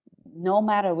 no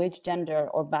matter which gender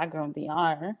or background they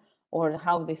are, or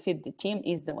how they fit the team,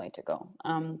 is the way to go.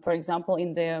 For example,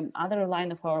 in the other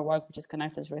line of our work, which is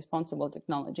connected to responsible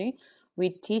technology, we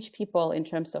teach people in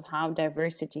terms of how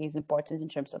diversity is important in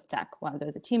terms of tech, whether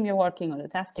the team you're working on, the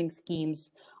testing schemes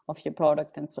of your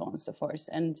product, and so on and so forth.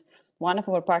 And one of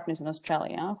our partners in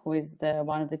Australia, who is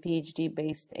one of the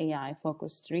PhD-based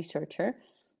AI-focused researcher,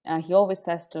 he always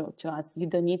says to us, you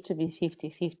don't need to be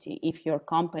 50-50 if your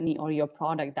company or your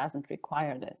product doesn't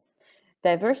require this.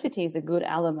 Diversity is a good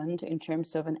element in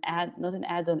terms of not an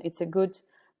add-on, it's a good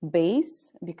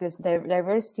base, because the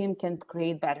diverse team can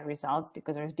create better results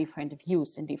because there's different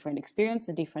views and different experience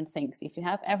and different things. If you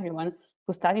have everyone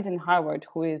who studied in Harvard,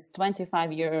 who is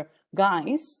 25-year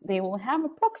guys, they will have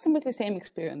approximately the same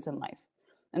experience in life.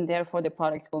 And therefore the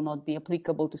product will not be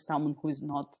applicable to someone who is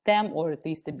not them, or at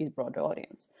least a bit broader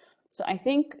audience. So I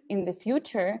think in the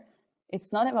future,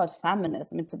 it's not about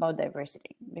feminism, it's about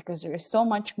diversity, because there is so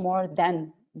much more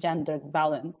than gender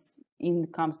balance in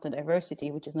comes to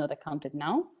diversity, which is not accounted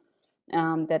now,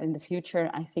 that in the future,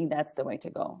 I think that's the way to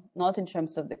go. Not in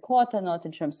terms of the quota, not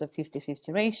in terms of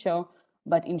 50-50 ratio,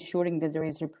 but ensuring that there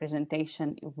is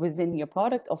representation within your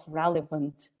product of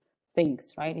relevant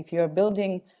things, right? If you're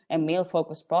building a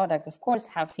male-focused product, of course,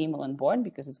 have female on board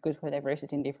because it's good for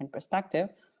diversity in different perspective,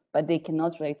 but they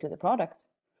cannot relate to the product.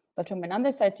 But from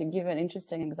another side, to give an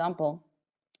interesting example,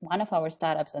 one of our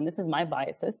startups, and this is my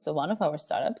biases, so one of our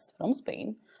startups from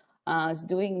Spain is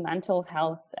doing mental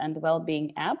health and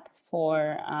well-being app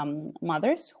for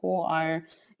mothers who are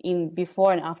in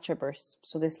before and after birth.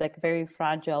 So this like very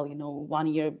fragile, 1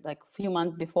 year, like few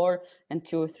months before and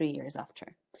 2 or 3 years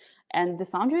after. And the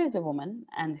founder is a woman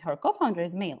and her co-founder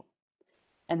is male.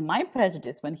 And my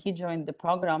prejudice when he joined the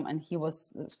program and he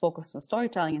was focused on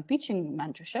storytelling and pitching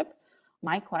mentorship,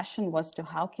 my question was to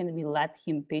how can we let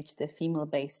him pitch the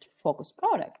female-based focused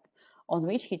product, on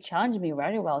which he challenged me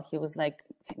very well. He was like,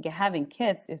 having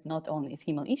kids is not only a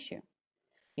female issue.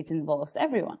 It involves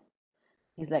everyone.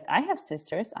 He's like, I have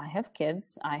sisters, I have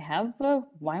kids, I have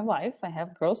my wife, I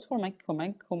have girls who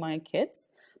are my kids.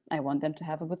 I want them to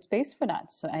have a good space for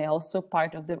that. So I also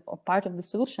part of the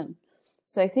solution.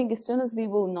 So I think as soon as we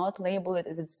will not label it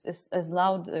as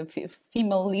loud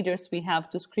female leaders we have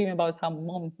to scream about how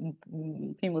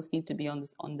females need to be on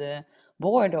the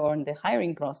board or in the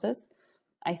hiring process,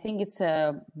 I think it's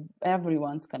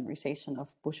everyone's conversation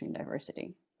of pushing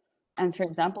diversity. And for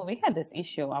example, we had this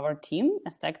issue. Our team,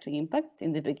 as Tech to Impact,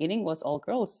 in the beginning was all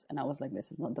girls. And I was like, this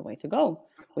is not the way to go,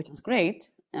 which is great,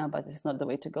 but it's not the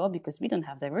way to go because we don't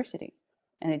have diversity.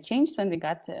 And it changed when we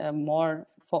got more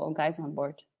guys on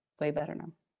board. Way better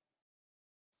now.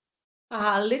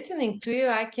 Listening to you,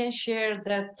 I can share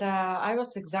that I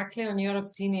was exactly on your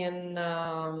opinion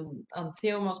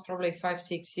until most probably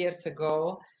 5-6 years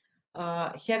ago.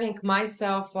 Having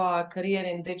myself a career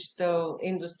in digital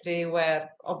industry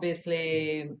where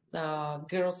obviously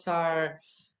girls are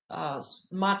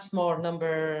much smaller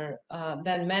number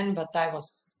than men, but I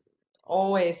was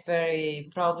always very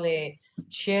proudly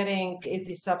sharing it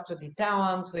is up to the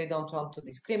talent. We don't want to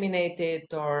discriminate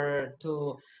it or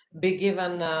to be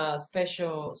given a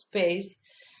special space.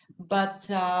 But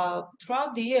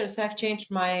throughout the years, I've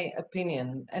changed my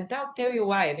opinion, and I'll tell you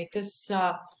why. Because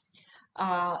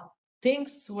uh,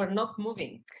 things were not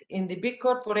moving in the big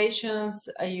corporations.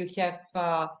 You have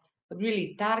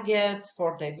really targets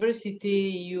for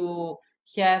diversity. You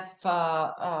have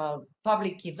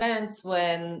public events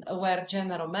where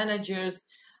general managers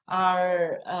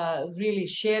are really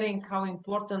sharing how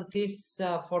important it is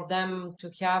for them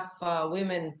to have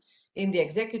women in the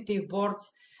executive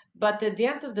boards. But at the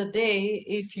end of the day,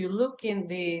 if you look in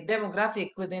the demographic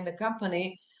within the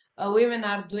company, women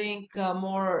are doing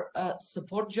more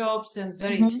support jobs, and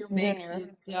very few makes Junior.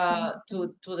 it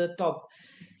to the top.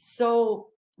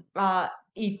 So uh,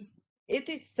 it it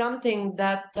is something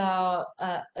that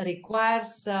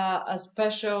requires a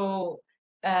special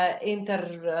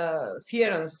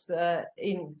interference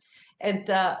in. And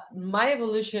my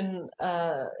evolution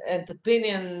and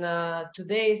opinion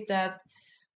today is that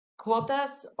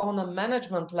quotas on a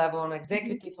management level, on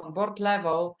executive, on board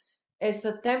level, is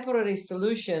a temporary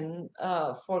solution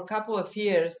for a couple of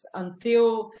years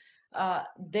until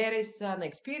there is an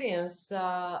experience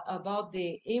about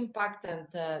the impact and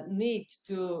need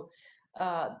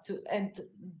and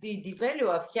the value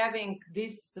of having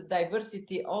this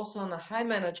diversity also on a high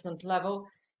management level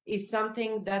is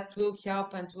something that will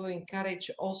help and will encourage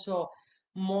also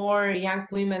more young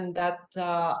women that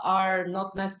are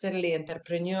not necessarily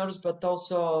entrepreneurs, but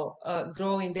also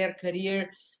grow in their career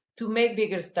to make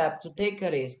bigger steps, to take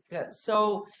a risk.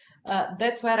 So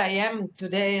that's where I am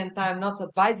today, and I'm not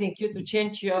advising you to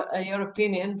change your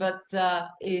opinion, but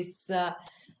is a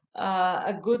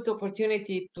good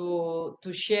opportunity to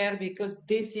share, because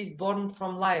this is born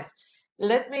from life.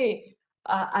 Let me.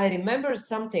 I remember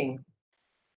something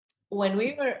when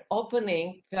we were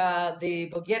opening the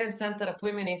Bulgarian Center of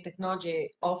Women in Technology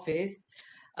office.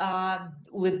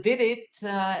 We did it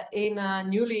in a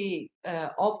newly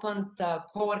opened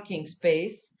co-working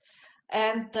space.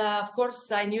 And of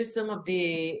course, I knew some of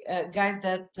the guys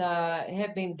that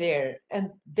have been there,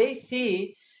 and they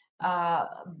see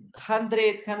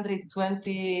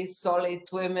 120 solid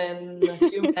women,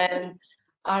 few men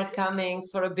are coming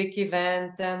for a big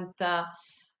event. And uh,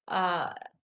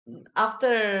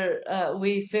 after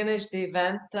we finished the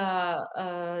event,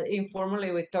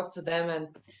 informally we talked to them,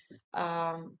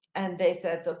 and they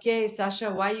said, "Okay,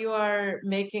 Sasha, why you are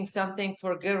making something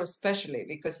for girls, especially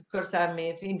because, of course, I'm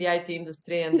in the IT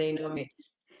industry and they know me."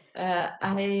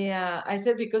 I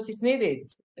said, "Because it's needed."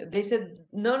 They said,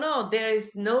 "No, no, there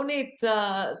is no need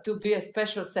to be a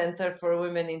special center for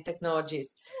women in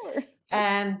technologies." Sure.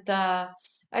 And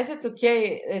I said,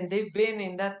 "Okay," and they've been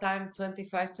in that time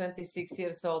 25, 26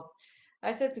 years old.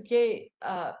 I said, "Okay,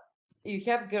 you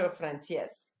have girlfriends,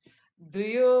 yes. Do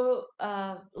you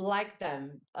like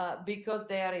them because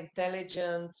they are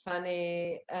intelligent,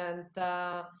 funny, and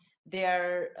they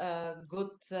are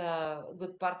good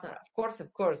partner?" Of course,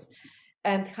 of course.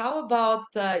 "And how about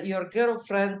your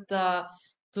girlfriend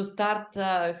to start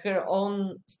her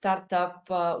own startup?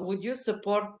 Would you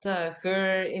support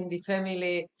her in the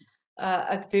family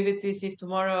activities if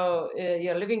tomorrow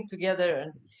you're living together?"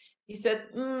 And he said,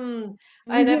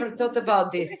 "I never thought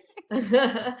about this."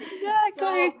 So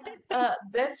Exactly.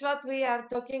 that's what we are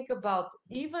talking about.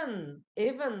 Even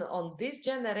on this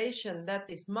generation that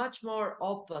is much more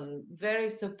open, very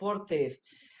supportive,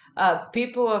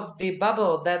 people of the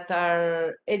bubble that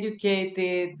are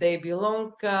educated, they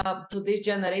belong to this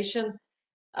generation.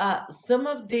 Some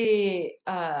of the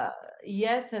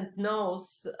yes and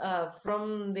no's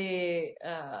from the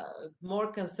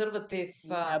more conservative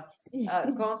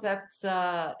Yep. concepts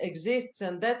exists,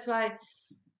 and that's why,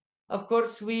 of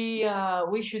course, we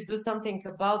should do something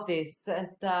about this. And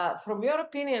from your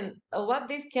opinion, what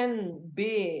this can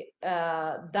be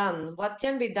done? What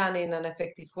can be done in an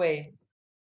effective way?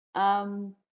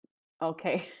 Um,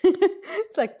 okay.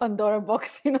 It's like Pandora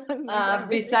box, it's like everything.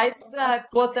 Besides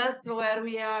quotas, where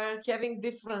we are having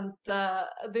different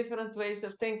ways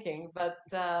of thinking, but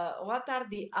what are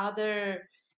the other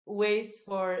ways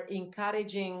for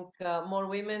encouraging more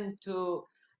women to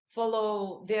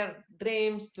follow their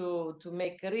dreams, to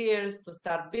make careers, to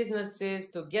start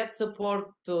businesses, to get support,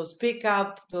 to speak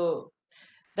up? To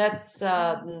that's There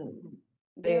are,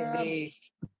 the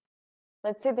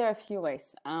let's say there are a few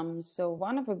ways. So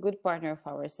one of a good partner of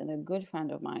ours and a good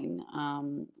friend of mine,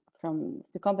 from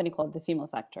the company called The Female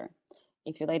Factor.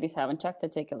 If you ladies haven't checked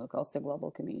it, take a look. Also, global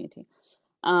community.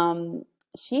 Um,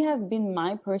 she has been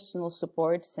my personal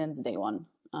support since day one.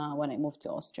 When I moved to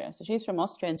Austria. So she's from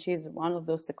Austria and she's one of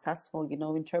those successful,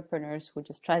 entrepreneurs who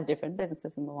just tries different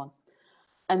businesses and move on.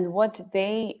 And what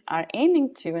they are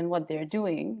aiming to and what they're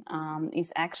doing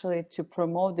is actually to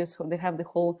promote this. They have the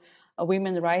whole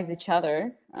women rise each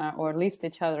other or lift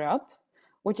each other up,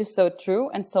 which is so true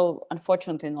and so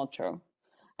unfortunately not true.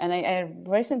 And I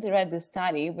recently read this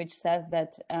study which says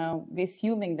that we're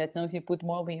assuming that if you put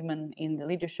more women in the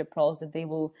leadership roles, that they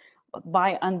will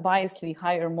unbiasedly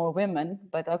hire more women.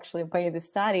 But actually, by the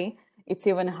study, it's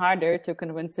even harder to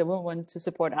convince a woman to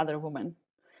support other women.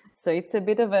 So it's a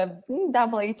bit of a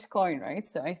double-edged coin, right?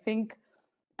 So I think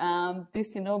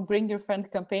this, bring your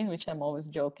friend campaign, which I'm always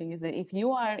joking, is that if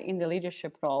you are in the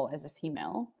leadership role as a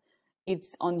female,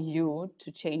 it's on you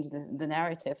to change the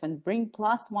narrative and bring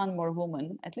plus one more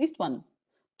woman, at least one,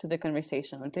 to the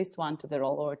conversation, or at least one to the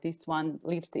role, or at least one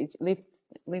lift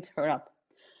her up.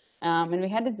 And we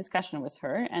had this discussion with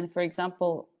her. And for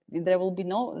example, there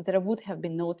would have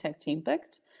been no tech to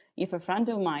impact if a friend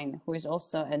of mine, who is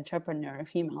also an entrepreneur, a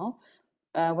female,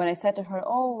 when I said to her,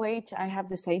 oh, wait, I have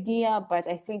this idea, but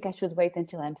I think I should wait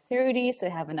until I'm 30 so I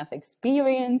have enough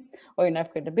experience or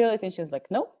enough credibility. And she was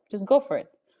like, no, just go for it.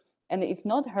 And if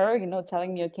not her,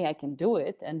 telling me, okay, I can do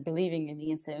it, and believing in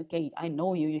me and saying, okay, I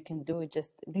know you can do it,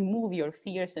 just remove your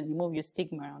fears and remove your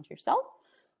stigma around yourself,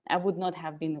 I would not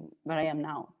have been where I am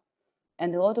now.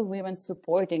 And a lot of women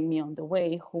supporting me on the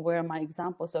way who were my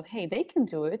examples of, hey, they can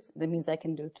do it, that means I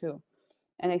can do too.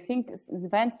 And I think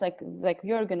events like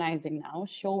you're organizing now,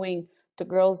 showing to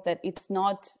girls that it's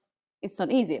not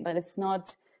easy, but it's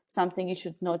not something you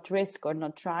should not risk or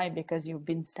not try because you've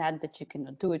been sad that you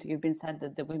cannot do it. You've been sad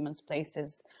that the women's place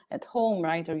is at home,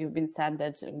 right? Or you've been sad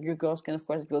that your girls can, of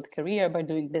course, build career by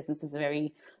doing business is a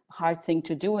very hard thing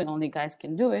to do and only guys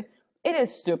can do it. It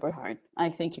is super hard. I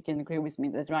think you can agree with me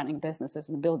that running businesses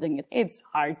and building it's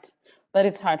hard, but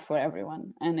it's hard for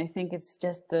everyone. And I think it's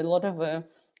just a lot of a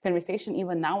conversation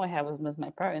even now I have with my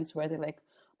parents where they're like,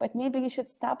 but maybe you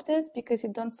should stop this because you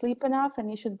don't sleep enough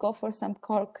and you should go for some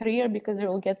career because you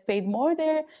will get paid more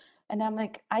there. And I'm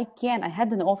like, I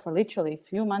had an offer literally a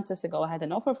few months ago. I had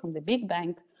an offer from the big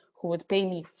bank who would pay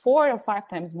me 4 or 5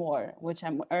 times more, which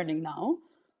I'm earning now,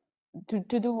 to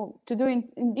do an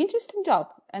interesting job.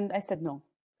 And I said no.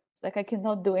 It's like I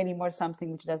cannot do anymore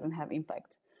something which doesn't have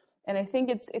impact. And I think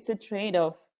it's a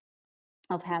trade-off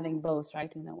of having both,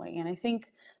 right, in a way. And I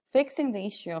think fixing the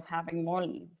issue of having more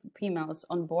females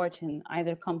on board in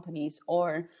either companies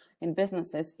or in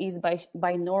businesses is by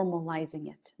normalizing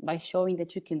it, by showing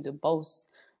that you can do both.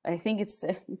 I think it's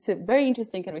a very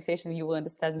interesting conversation. You will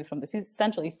understand me from this. It's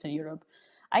Central Eastern Europe.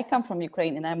 I come from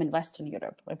Ukraine and I'm in Western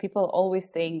Europe, where people are always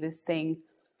saying,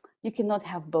 you cannot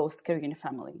have both career and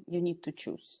family. You need to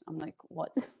choose. I'm like,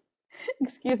 what?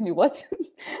 Excuse me, what?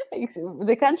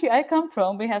 The country I come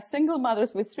from, we have single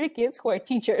mothers with 3 kids who are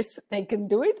teachers. They can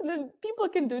do it, and then people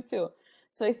can do too.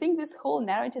 So I think this whole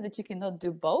narrative that you cannot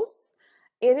do both,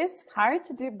 it is hard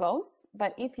to do both.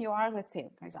 But if you are, let's say,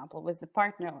 for example, with a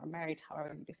partner or married,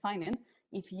 however you define it,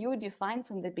 if you define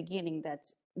from the beginning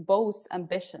that both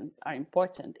ambitions are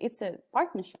important, it's a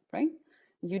partnership, right?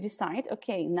 You decide,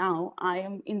 okay, now I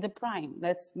am in the prime.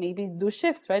 Let's maybe do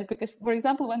shifts, right? Because, for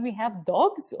example, when we have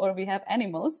dogs or we have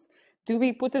animals, do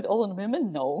we put it all on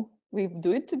women? No, we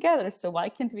do it together. So why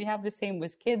can't we have the same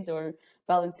with kids or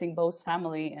balancing both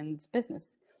family and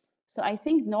business? So I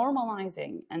think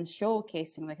normalizing and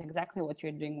showcasing, like exactly what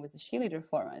you're doing with the She Leader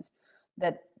format,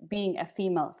 that being a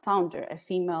female founder, a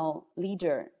female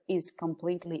leader is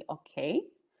completely okay.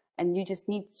 And you just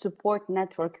need support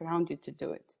network around you to do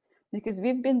it. Because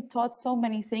we've been taught so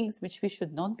many things which we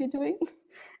should not be doing,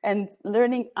 and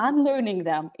unlearning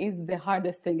them is the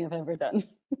hardest thing I've ever done.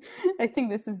 I think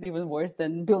this is even worse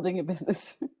than building a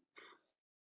business.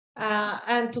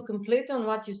 And to complete on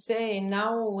what you say,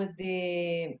 now with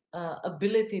the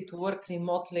ability to work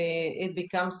remotely, it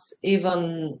becomes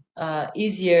even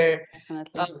easier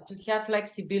to have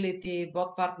flexibility,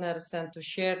 both partners, and to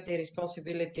share the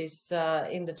responsibilities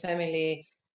in the family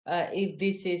if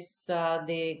this is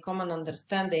the common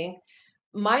understanding.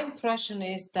 My impression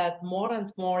is that more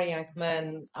and more young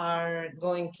men are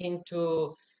going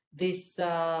into this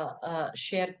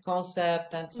shared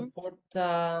concept and support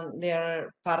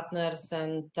their partners,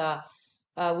 and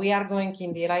we are going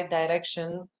in the right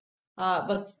direction.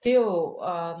 But still,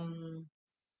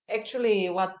 actually,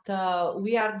 what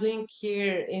we are doing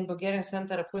here in Bulgarian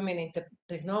Center of Women in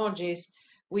Technologies,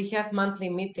 we have monthly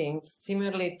meetings,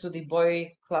 similarly to the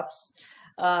boy clubs.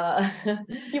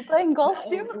 You playing golf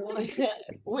too?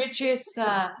 Which is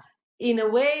in a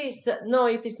way, no,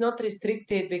 it is not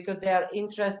restricted because there are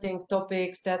interesting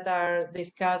topics that are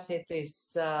discussed. It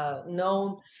is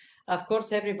known. Of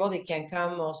course, everybody can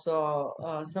come. Also,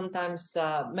 sometimes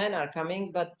men are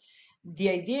coming, but the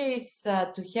idea is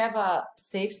to have a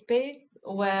safe space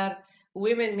where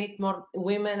women meet more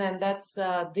women, and that's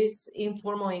this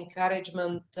informal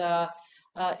encouragement,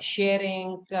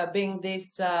 sharing, being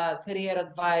this career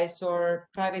advice or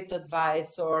private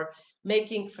advice, or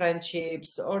making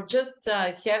friendships, or just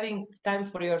having time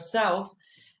for yourself,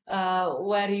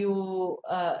 where you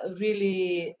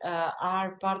really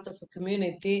are part of a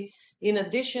community, in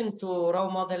addition to role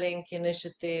modeling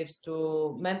initiatives,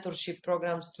 to mentorship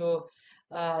programs, to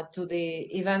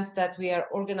the events that we are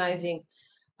organizing.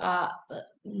 Uh,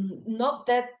 Not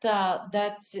that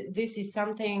this is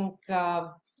something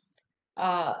that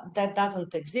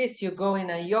doesn't exist. You go in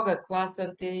a yoga class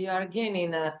and you are again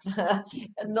in a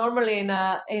normally in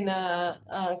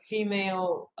a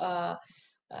female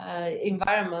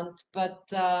environment, but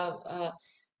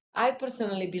I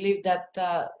personally believe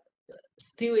that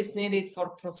still is needed for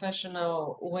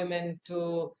professional women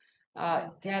to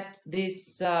get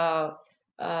this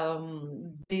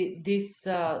these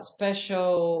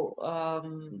special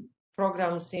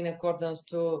programs in accordance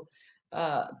to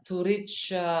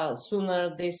reach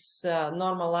sooner this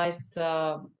normalized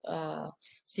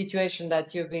situation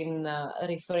that you've been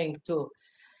referring to.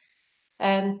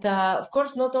 And of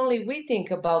course, not only we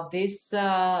think about this,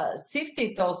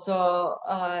 SIFTIT also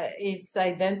is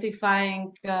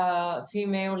identifying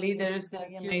female leaders, that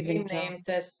you've been named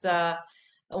as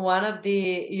one of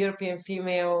the European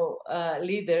female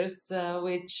leaders,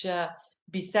 which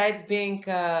besides being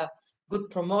a good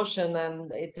promotion,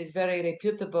 and it is very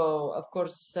reputable, of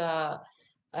course,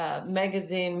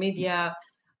 magazine, media,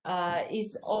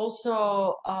 is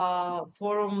also a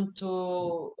forum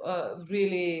to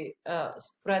really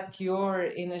spread your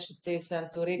initiatives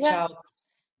and to reach out.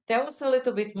 Tell us a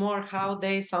little bit more how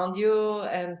they found you,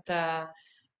 and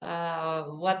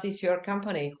what is your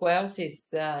company? Who else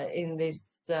is in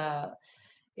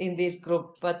this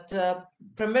group? But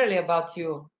primarily about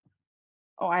you.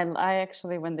 Oh, I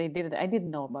actually, when they did it, I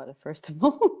didn't know about it, first of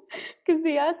all, because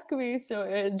they asked me. So,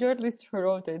 a journalist who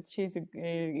wrote it, she's a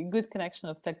good connection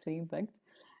of Tech to Impact.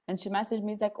 And she messaged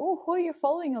me, it's like, oh, who are you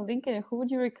following on LinkedIn? Who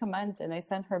would you recommend? And I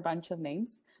sent her a bunch of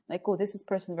names. Like, oh, this is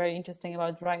person very interesting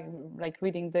about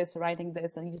reading this, writing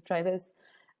this, and you try this.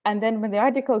 And then when the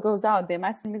article goes out, they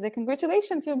message me, like,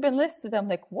 congratulations, you've been listed. I'm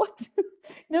like, what?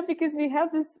 Because we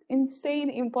have this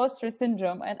insane imposter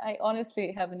syndrome. And I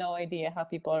honestly have no idea how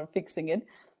people are fixing it,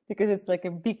 because it's like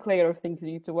a big layer of things you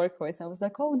need to work for. So I was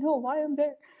like, oh no, why am I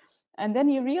there? And then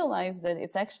you realize that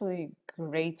it's actually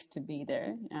great to be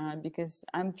there, because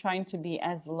I'm trying to be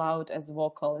as loud, as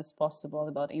vocal as possible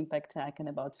about impact tech and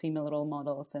about female role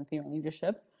models and female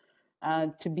leadership,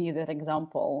 to be that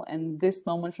example. And this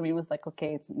moment for me was like,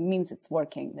 okay, it means it's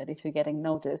working, that if you're getting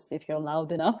noticed, if you're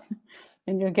loud enough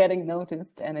and you're getting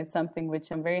noticed. And it's something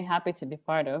which I'm very happy to be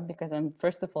part of, because I'm,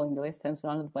 first of all, in the list, I'm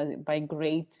surrounded by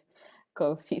great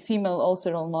female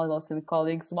also role models and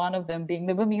colleagues, one of them being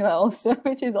Lubomila also,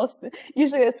 which is also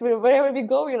usually wherever we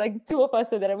go, we're like two of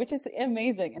us are there, which is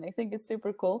amazing. And I think it's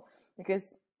super cool,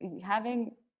 because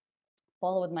having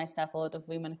followed myself a lot of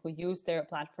women who use their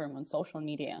platform on social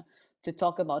media to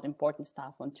talk about important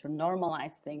stuff and to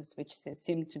normalize things which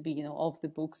seem to be, off the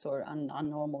books or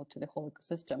unnormal to the whole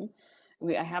ecosystem.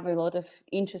 I have a lot of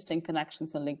interesting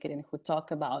connections on LinkedIn who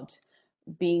talk about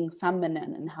being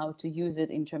feminine and how to use it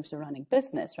in terms of running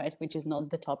business, right? Which is not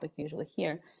the topic usually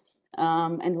here.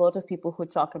 And a lot of people who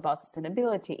talk about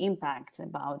sustainability, impact,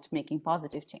 about making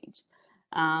positive change.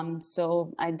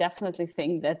 So I definitely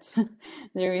think that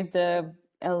there is a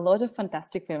lot of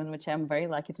fantastic women, which I'm very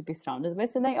lucky to be surrounded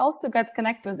with. And I also got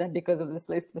connected with them because of this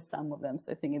list with some of them.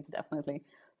 So I think it's definitely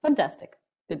fantastic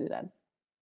to do that.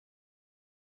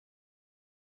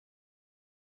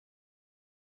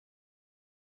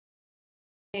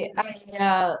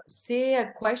 I see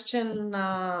a question,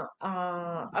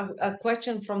 a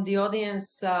question from the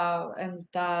audience, and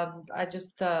I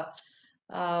just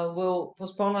will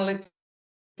postpone a little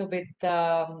bit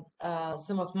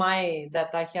some of that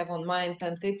I have on mind,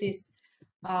 and it is,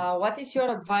 what is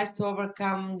your advice to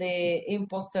overcome the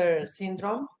imposter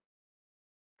syndrome?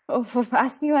 Oh,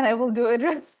 ask me when I will do it.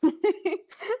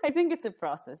 I think it's a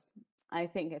process. I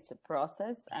think it's a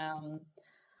process.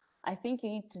 I think you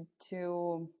need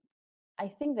I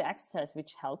think the exercise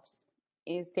which helps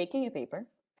is taking a paper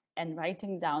and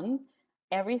writing down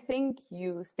everything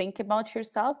you think about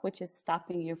yourself, which is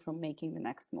stopping you from making the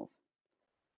next move.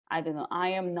 I don't know, I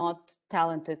am not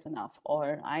talented enough,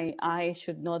 or I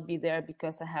should not be there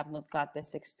because I have not got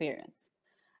this experience.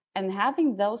 And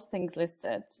having those things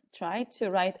listed, try to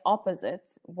write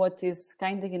opposite what is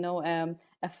kind of,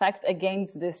 effect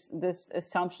against this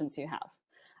assumptions you have.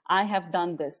 I have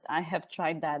done this, I have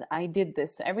tried that, I did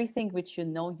this. So everything which you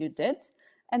did,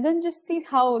 and then just see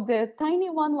how the tiny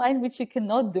one line which you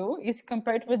cannot do is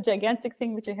compared with gigantic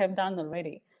thing which you have done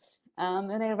already.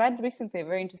 And I read recently a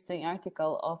very interesting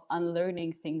article of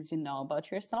unlearning things you know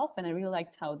about yourself, and I really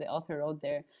liked how the author wrote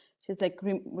there. She's like,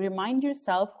 remind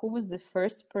yourself who was the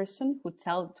first person who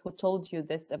told you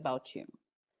this about you.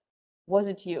 Was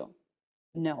it you?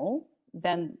 No.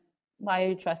 Then why are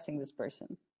you trusting this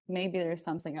person? Maybe there's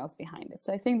something else behind it.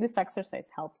 So I think this exercise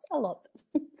helps a lot.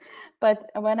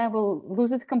 But when I will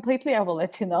lose it completely, I will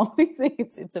let you know.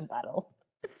 It's a battle.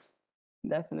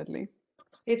 Definitely.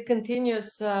 It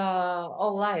continues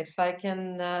all life. I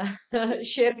can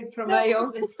share it from my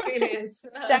own experience.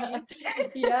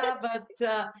 Yeah, but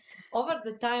over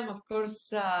the time, of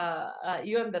course,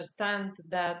 you understand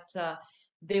that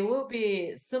there will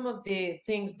be some of the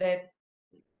things that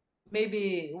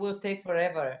maybe will stay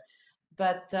forever.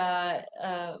 But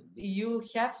you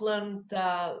have learned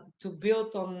to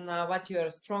build on what you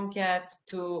are strong at,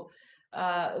 to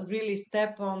really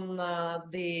step on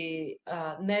the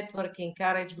network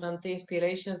encouragement, the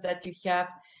inspirations that you have,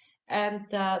 and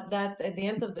that at the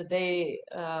end of the day,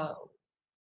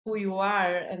 who you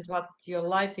are and what your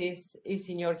life is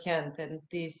in your hand, and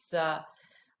these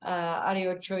are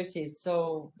your choices.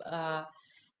 So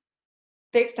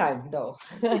takes time, though.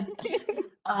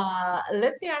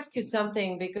 Let me ask you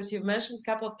something, because you've mentioned a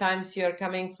couple of times you're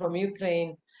coming from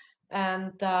Ukraine,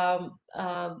 and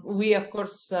we, of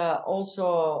course,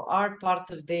 also are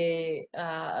part of the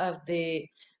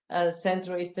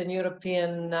Central Eastern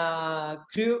European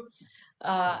crew.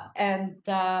 And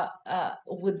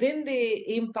within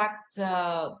the impact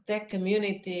tech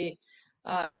community,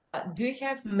 do you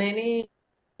have many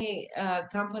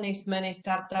companies, many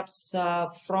startups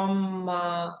from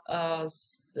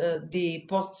the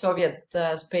post-Soviet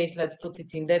space, let's put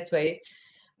it in that way,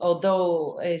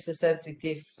 although it's a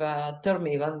sensitive term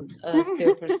even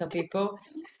still for some people.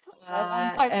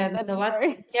 I'm fine with And that, don't what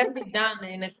worry. can be done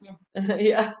in a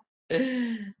yeah.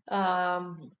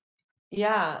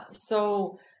 Yeah,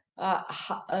 so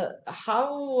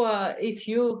how if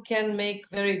you can make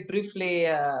very briefly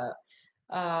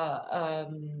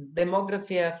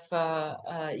demography of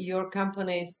your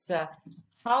companies,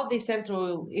 how the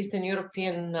Central Eastern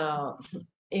European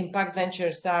impact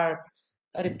ventures are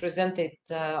represented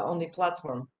on the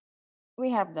platform? We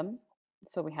have them.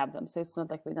 So we have them. So it's not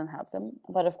like we don't have them.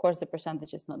 But of course, the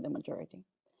percentage is not the majority.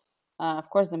 Of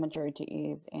course, the majority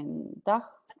is in DACH,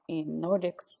 in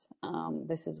Nordics.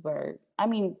 This is where, I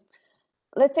mean,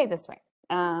 let's say this way.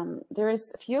 There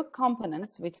is a few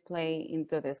components which play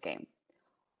into this game.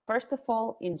 First of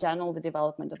all, in general, the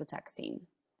development of the tech scene.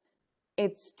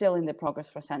 It's still in the progress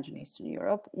for Central and Eastern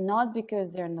Europe, not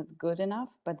because they're not good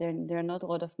enough, but there are not a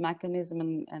lot of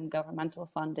mechanism and governmental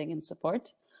funding and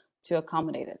support to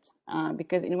accommodate it.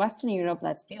 Because in Western Europe,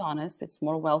 let's be honest, it's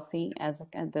more wealthy, as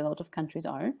a lot of countries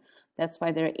are. That's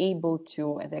why they're able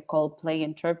to, as I call, play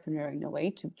entrepreneur in a way,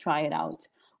 to try it out.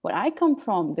 Where I come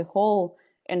from, the whole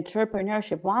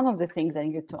entrepreneurship, one of the things I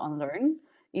need to unlearn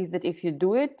is that if you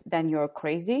do it, then you're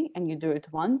crazy and you do it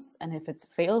once. And if it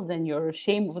fails, then you're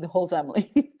ashamed of the whole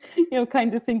family,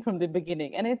 kind of thing from the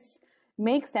beginning. And it's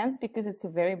makes sense because it's a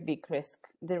very big risk.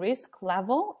 The risk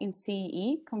level in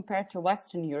CEE compared to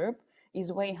Western Europe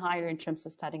is way higher in terms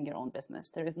of starting your own business.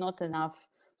 There is not enough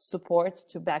support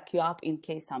to back you up in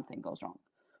case something goes wrong.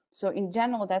 So in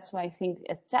general, that's why I think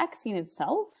a tech scene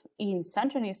itself in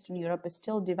Central and Eastern Europe is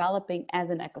still developing as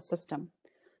an ecosystem.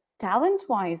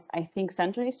 Talent-wise, I think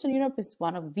Central and Eastern Europe is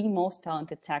one of the most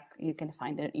talented tech you can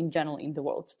find in general in the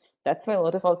world. That's why a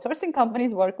lot of outsourcing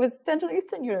companies work with Central and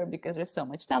Eastern Europe, because there's so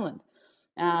much talent.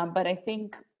 But I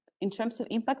think in terms of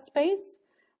impact space,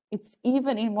 it's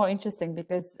even more interesting,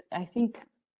 because I think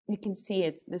you can see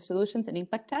it. The solutions in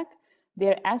impact tech,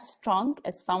 they're as strong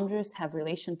as founders have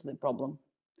relation to the problem.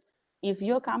 If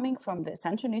you're coming from the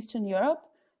Central and Eastern Europe,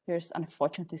 there's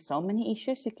unfortunately so many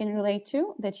issues you can relate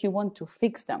to that you want to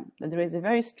fix them. That there is a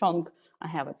very strong, I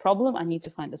have a problem, I need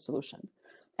to find a solution.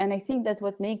 And I think that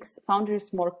what makes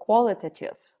founders more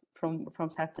qualitative from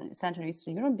Central and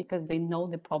Eastern Europe, because they know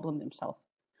the problem themselves.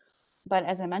 But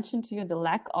as I mentioned to you, the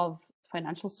lack of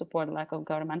financial support, lack of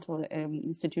governmental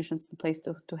institutions in place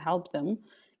to help them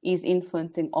is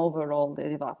influencing overall the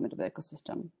development of the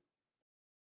ecosystem.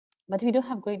 But we do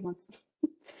have great ones.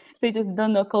 They just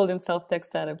don't call themselves tech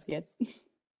startups yet.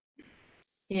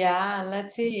 Yeah,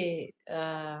 let's see.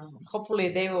 Hopefully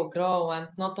they will grow, and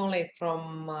not only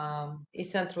from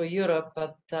East Central Europe,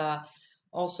 but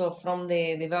also from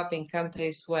the developing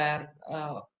countries where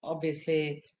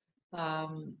obviously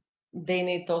they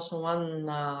need also one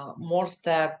more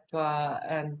step,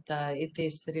 and it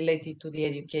is related to the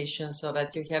education, so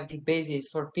that you have the basis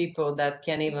for people that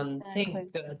can even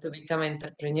think to become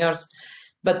entrepreneurs.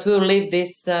 But we'll leave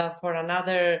this for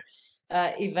another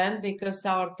event because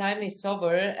our time is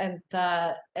over. And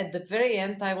at the very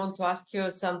end, I want to ask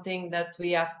you something that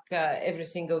we ask every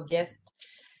single guest,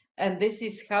 and this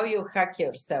is how you hack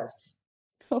yourself.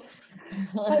 How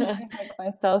do I hack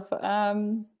myself?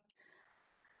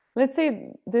 Let's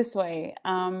say this way.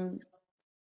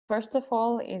 First of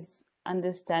all, is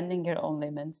understanding your own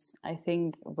limits. I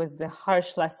think was the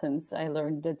harsh lessons I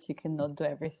learned that you cannot do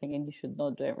everything and you should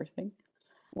not do everything.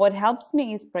 What helps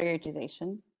me is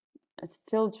prioritization. I'm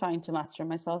still trying to master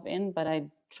myself in, but I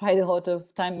tried a lot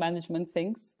of time management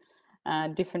things,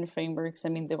 different frameworks. I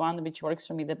mean, the one which works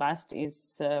for me the best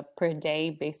is per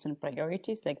day based on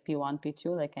priorities, like P1,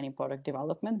 P2, like any product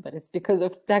development, but it's because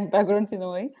of tech background in a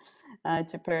way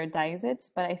to prioritize it.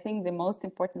 But I think the most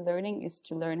important learning is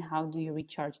to learn how do you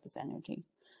recharge this energy?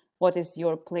 What is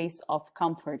your place of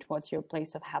comfort? What's your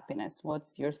place of happiness?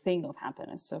 What's your thing of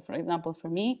happiness? So, for example, for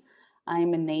me,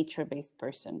 I'm a nature-based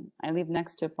person. I live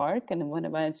next to a park, and when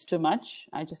it's too much,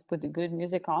 I just put the good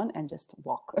music on and just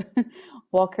walk,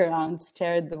 walk around,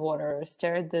 stare at the water,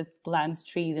 stare at the plants,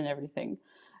 trees, and everything.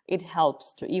 It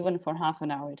helps to, even for half an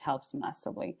hour, it helps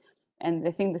massively. And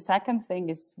I think the second thing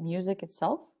is music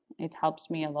itself. It helps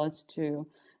me a lot to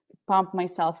pump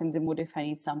myself in the mood if I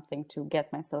need something to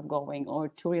get myself going or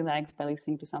to relax by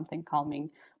listening to something calming.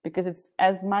 Because it's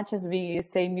as much as we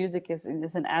say music is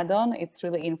an add-on, it's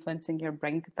really influencing your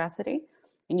brain capacity,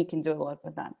 and you can do a lot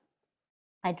with that.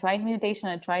 I tried meditation,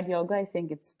 I tried yoga. I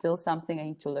think it's still something I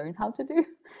need to learn how to do.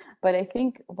 But I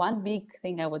think one big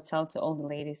thing I would tell to all the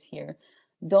ladies here,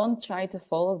 don't try to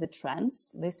follow the trends.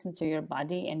 Listen to your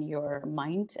body and your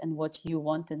mind and what you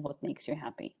want and what makes you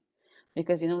happy.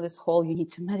 Because this whole you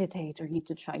need to meditate or you need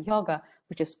to try yoga,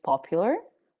 which is popular,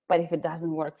 but if it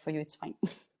doesn't work for you, it's fine.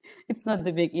 It's not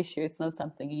the big issue. It's not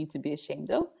something you need to be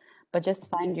ashamed of, but just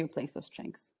find your place of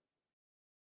strength.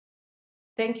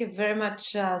 Thank you very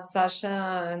much,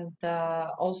 Sasha, and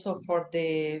also for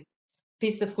the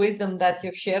piece of wisdom that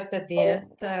you've shared at the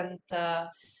end. And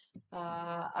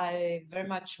I very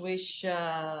much wish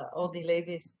all the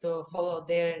ladies to follow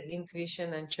their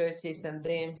intuition and choices and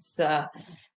dreams,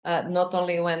 not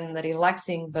only when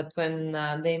relaxing, but when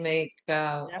they make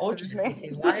all choices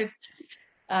in life.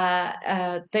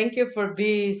 Thank you for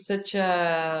being such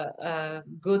a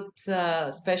good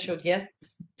special guest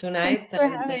tonight,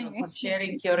 and for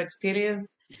sharing your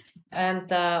experience and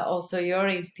also your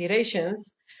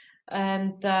inspirations.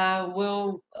 And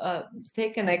we'll stay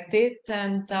connected.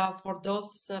 And for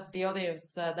those of the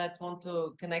audience that want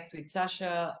to connect with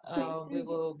Sasha, we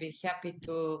will be happy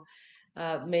to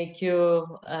make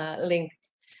you linked.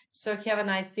 So have a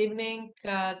nice evening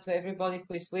to everybody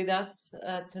who is with us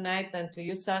tonight, and to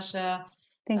you, Sasha.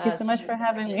 Thank you so much for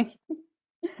having me.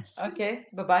 Okay,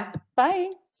 bye-bye.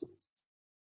 Bye.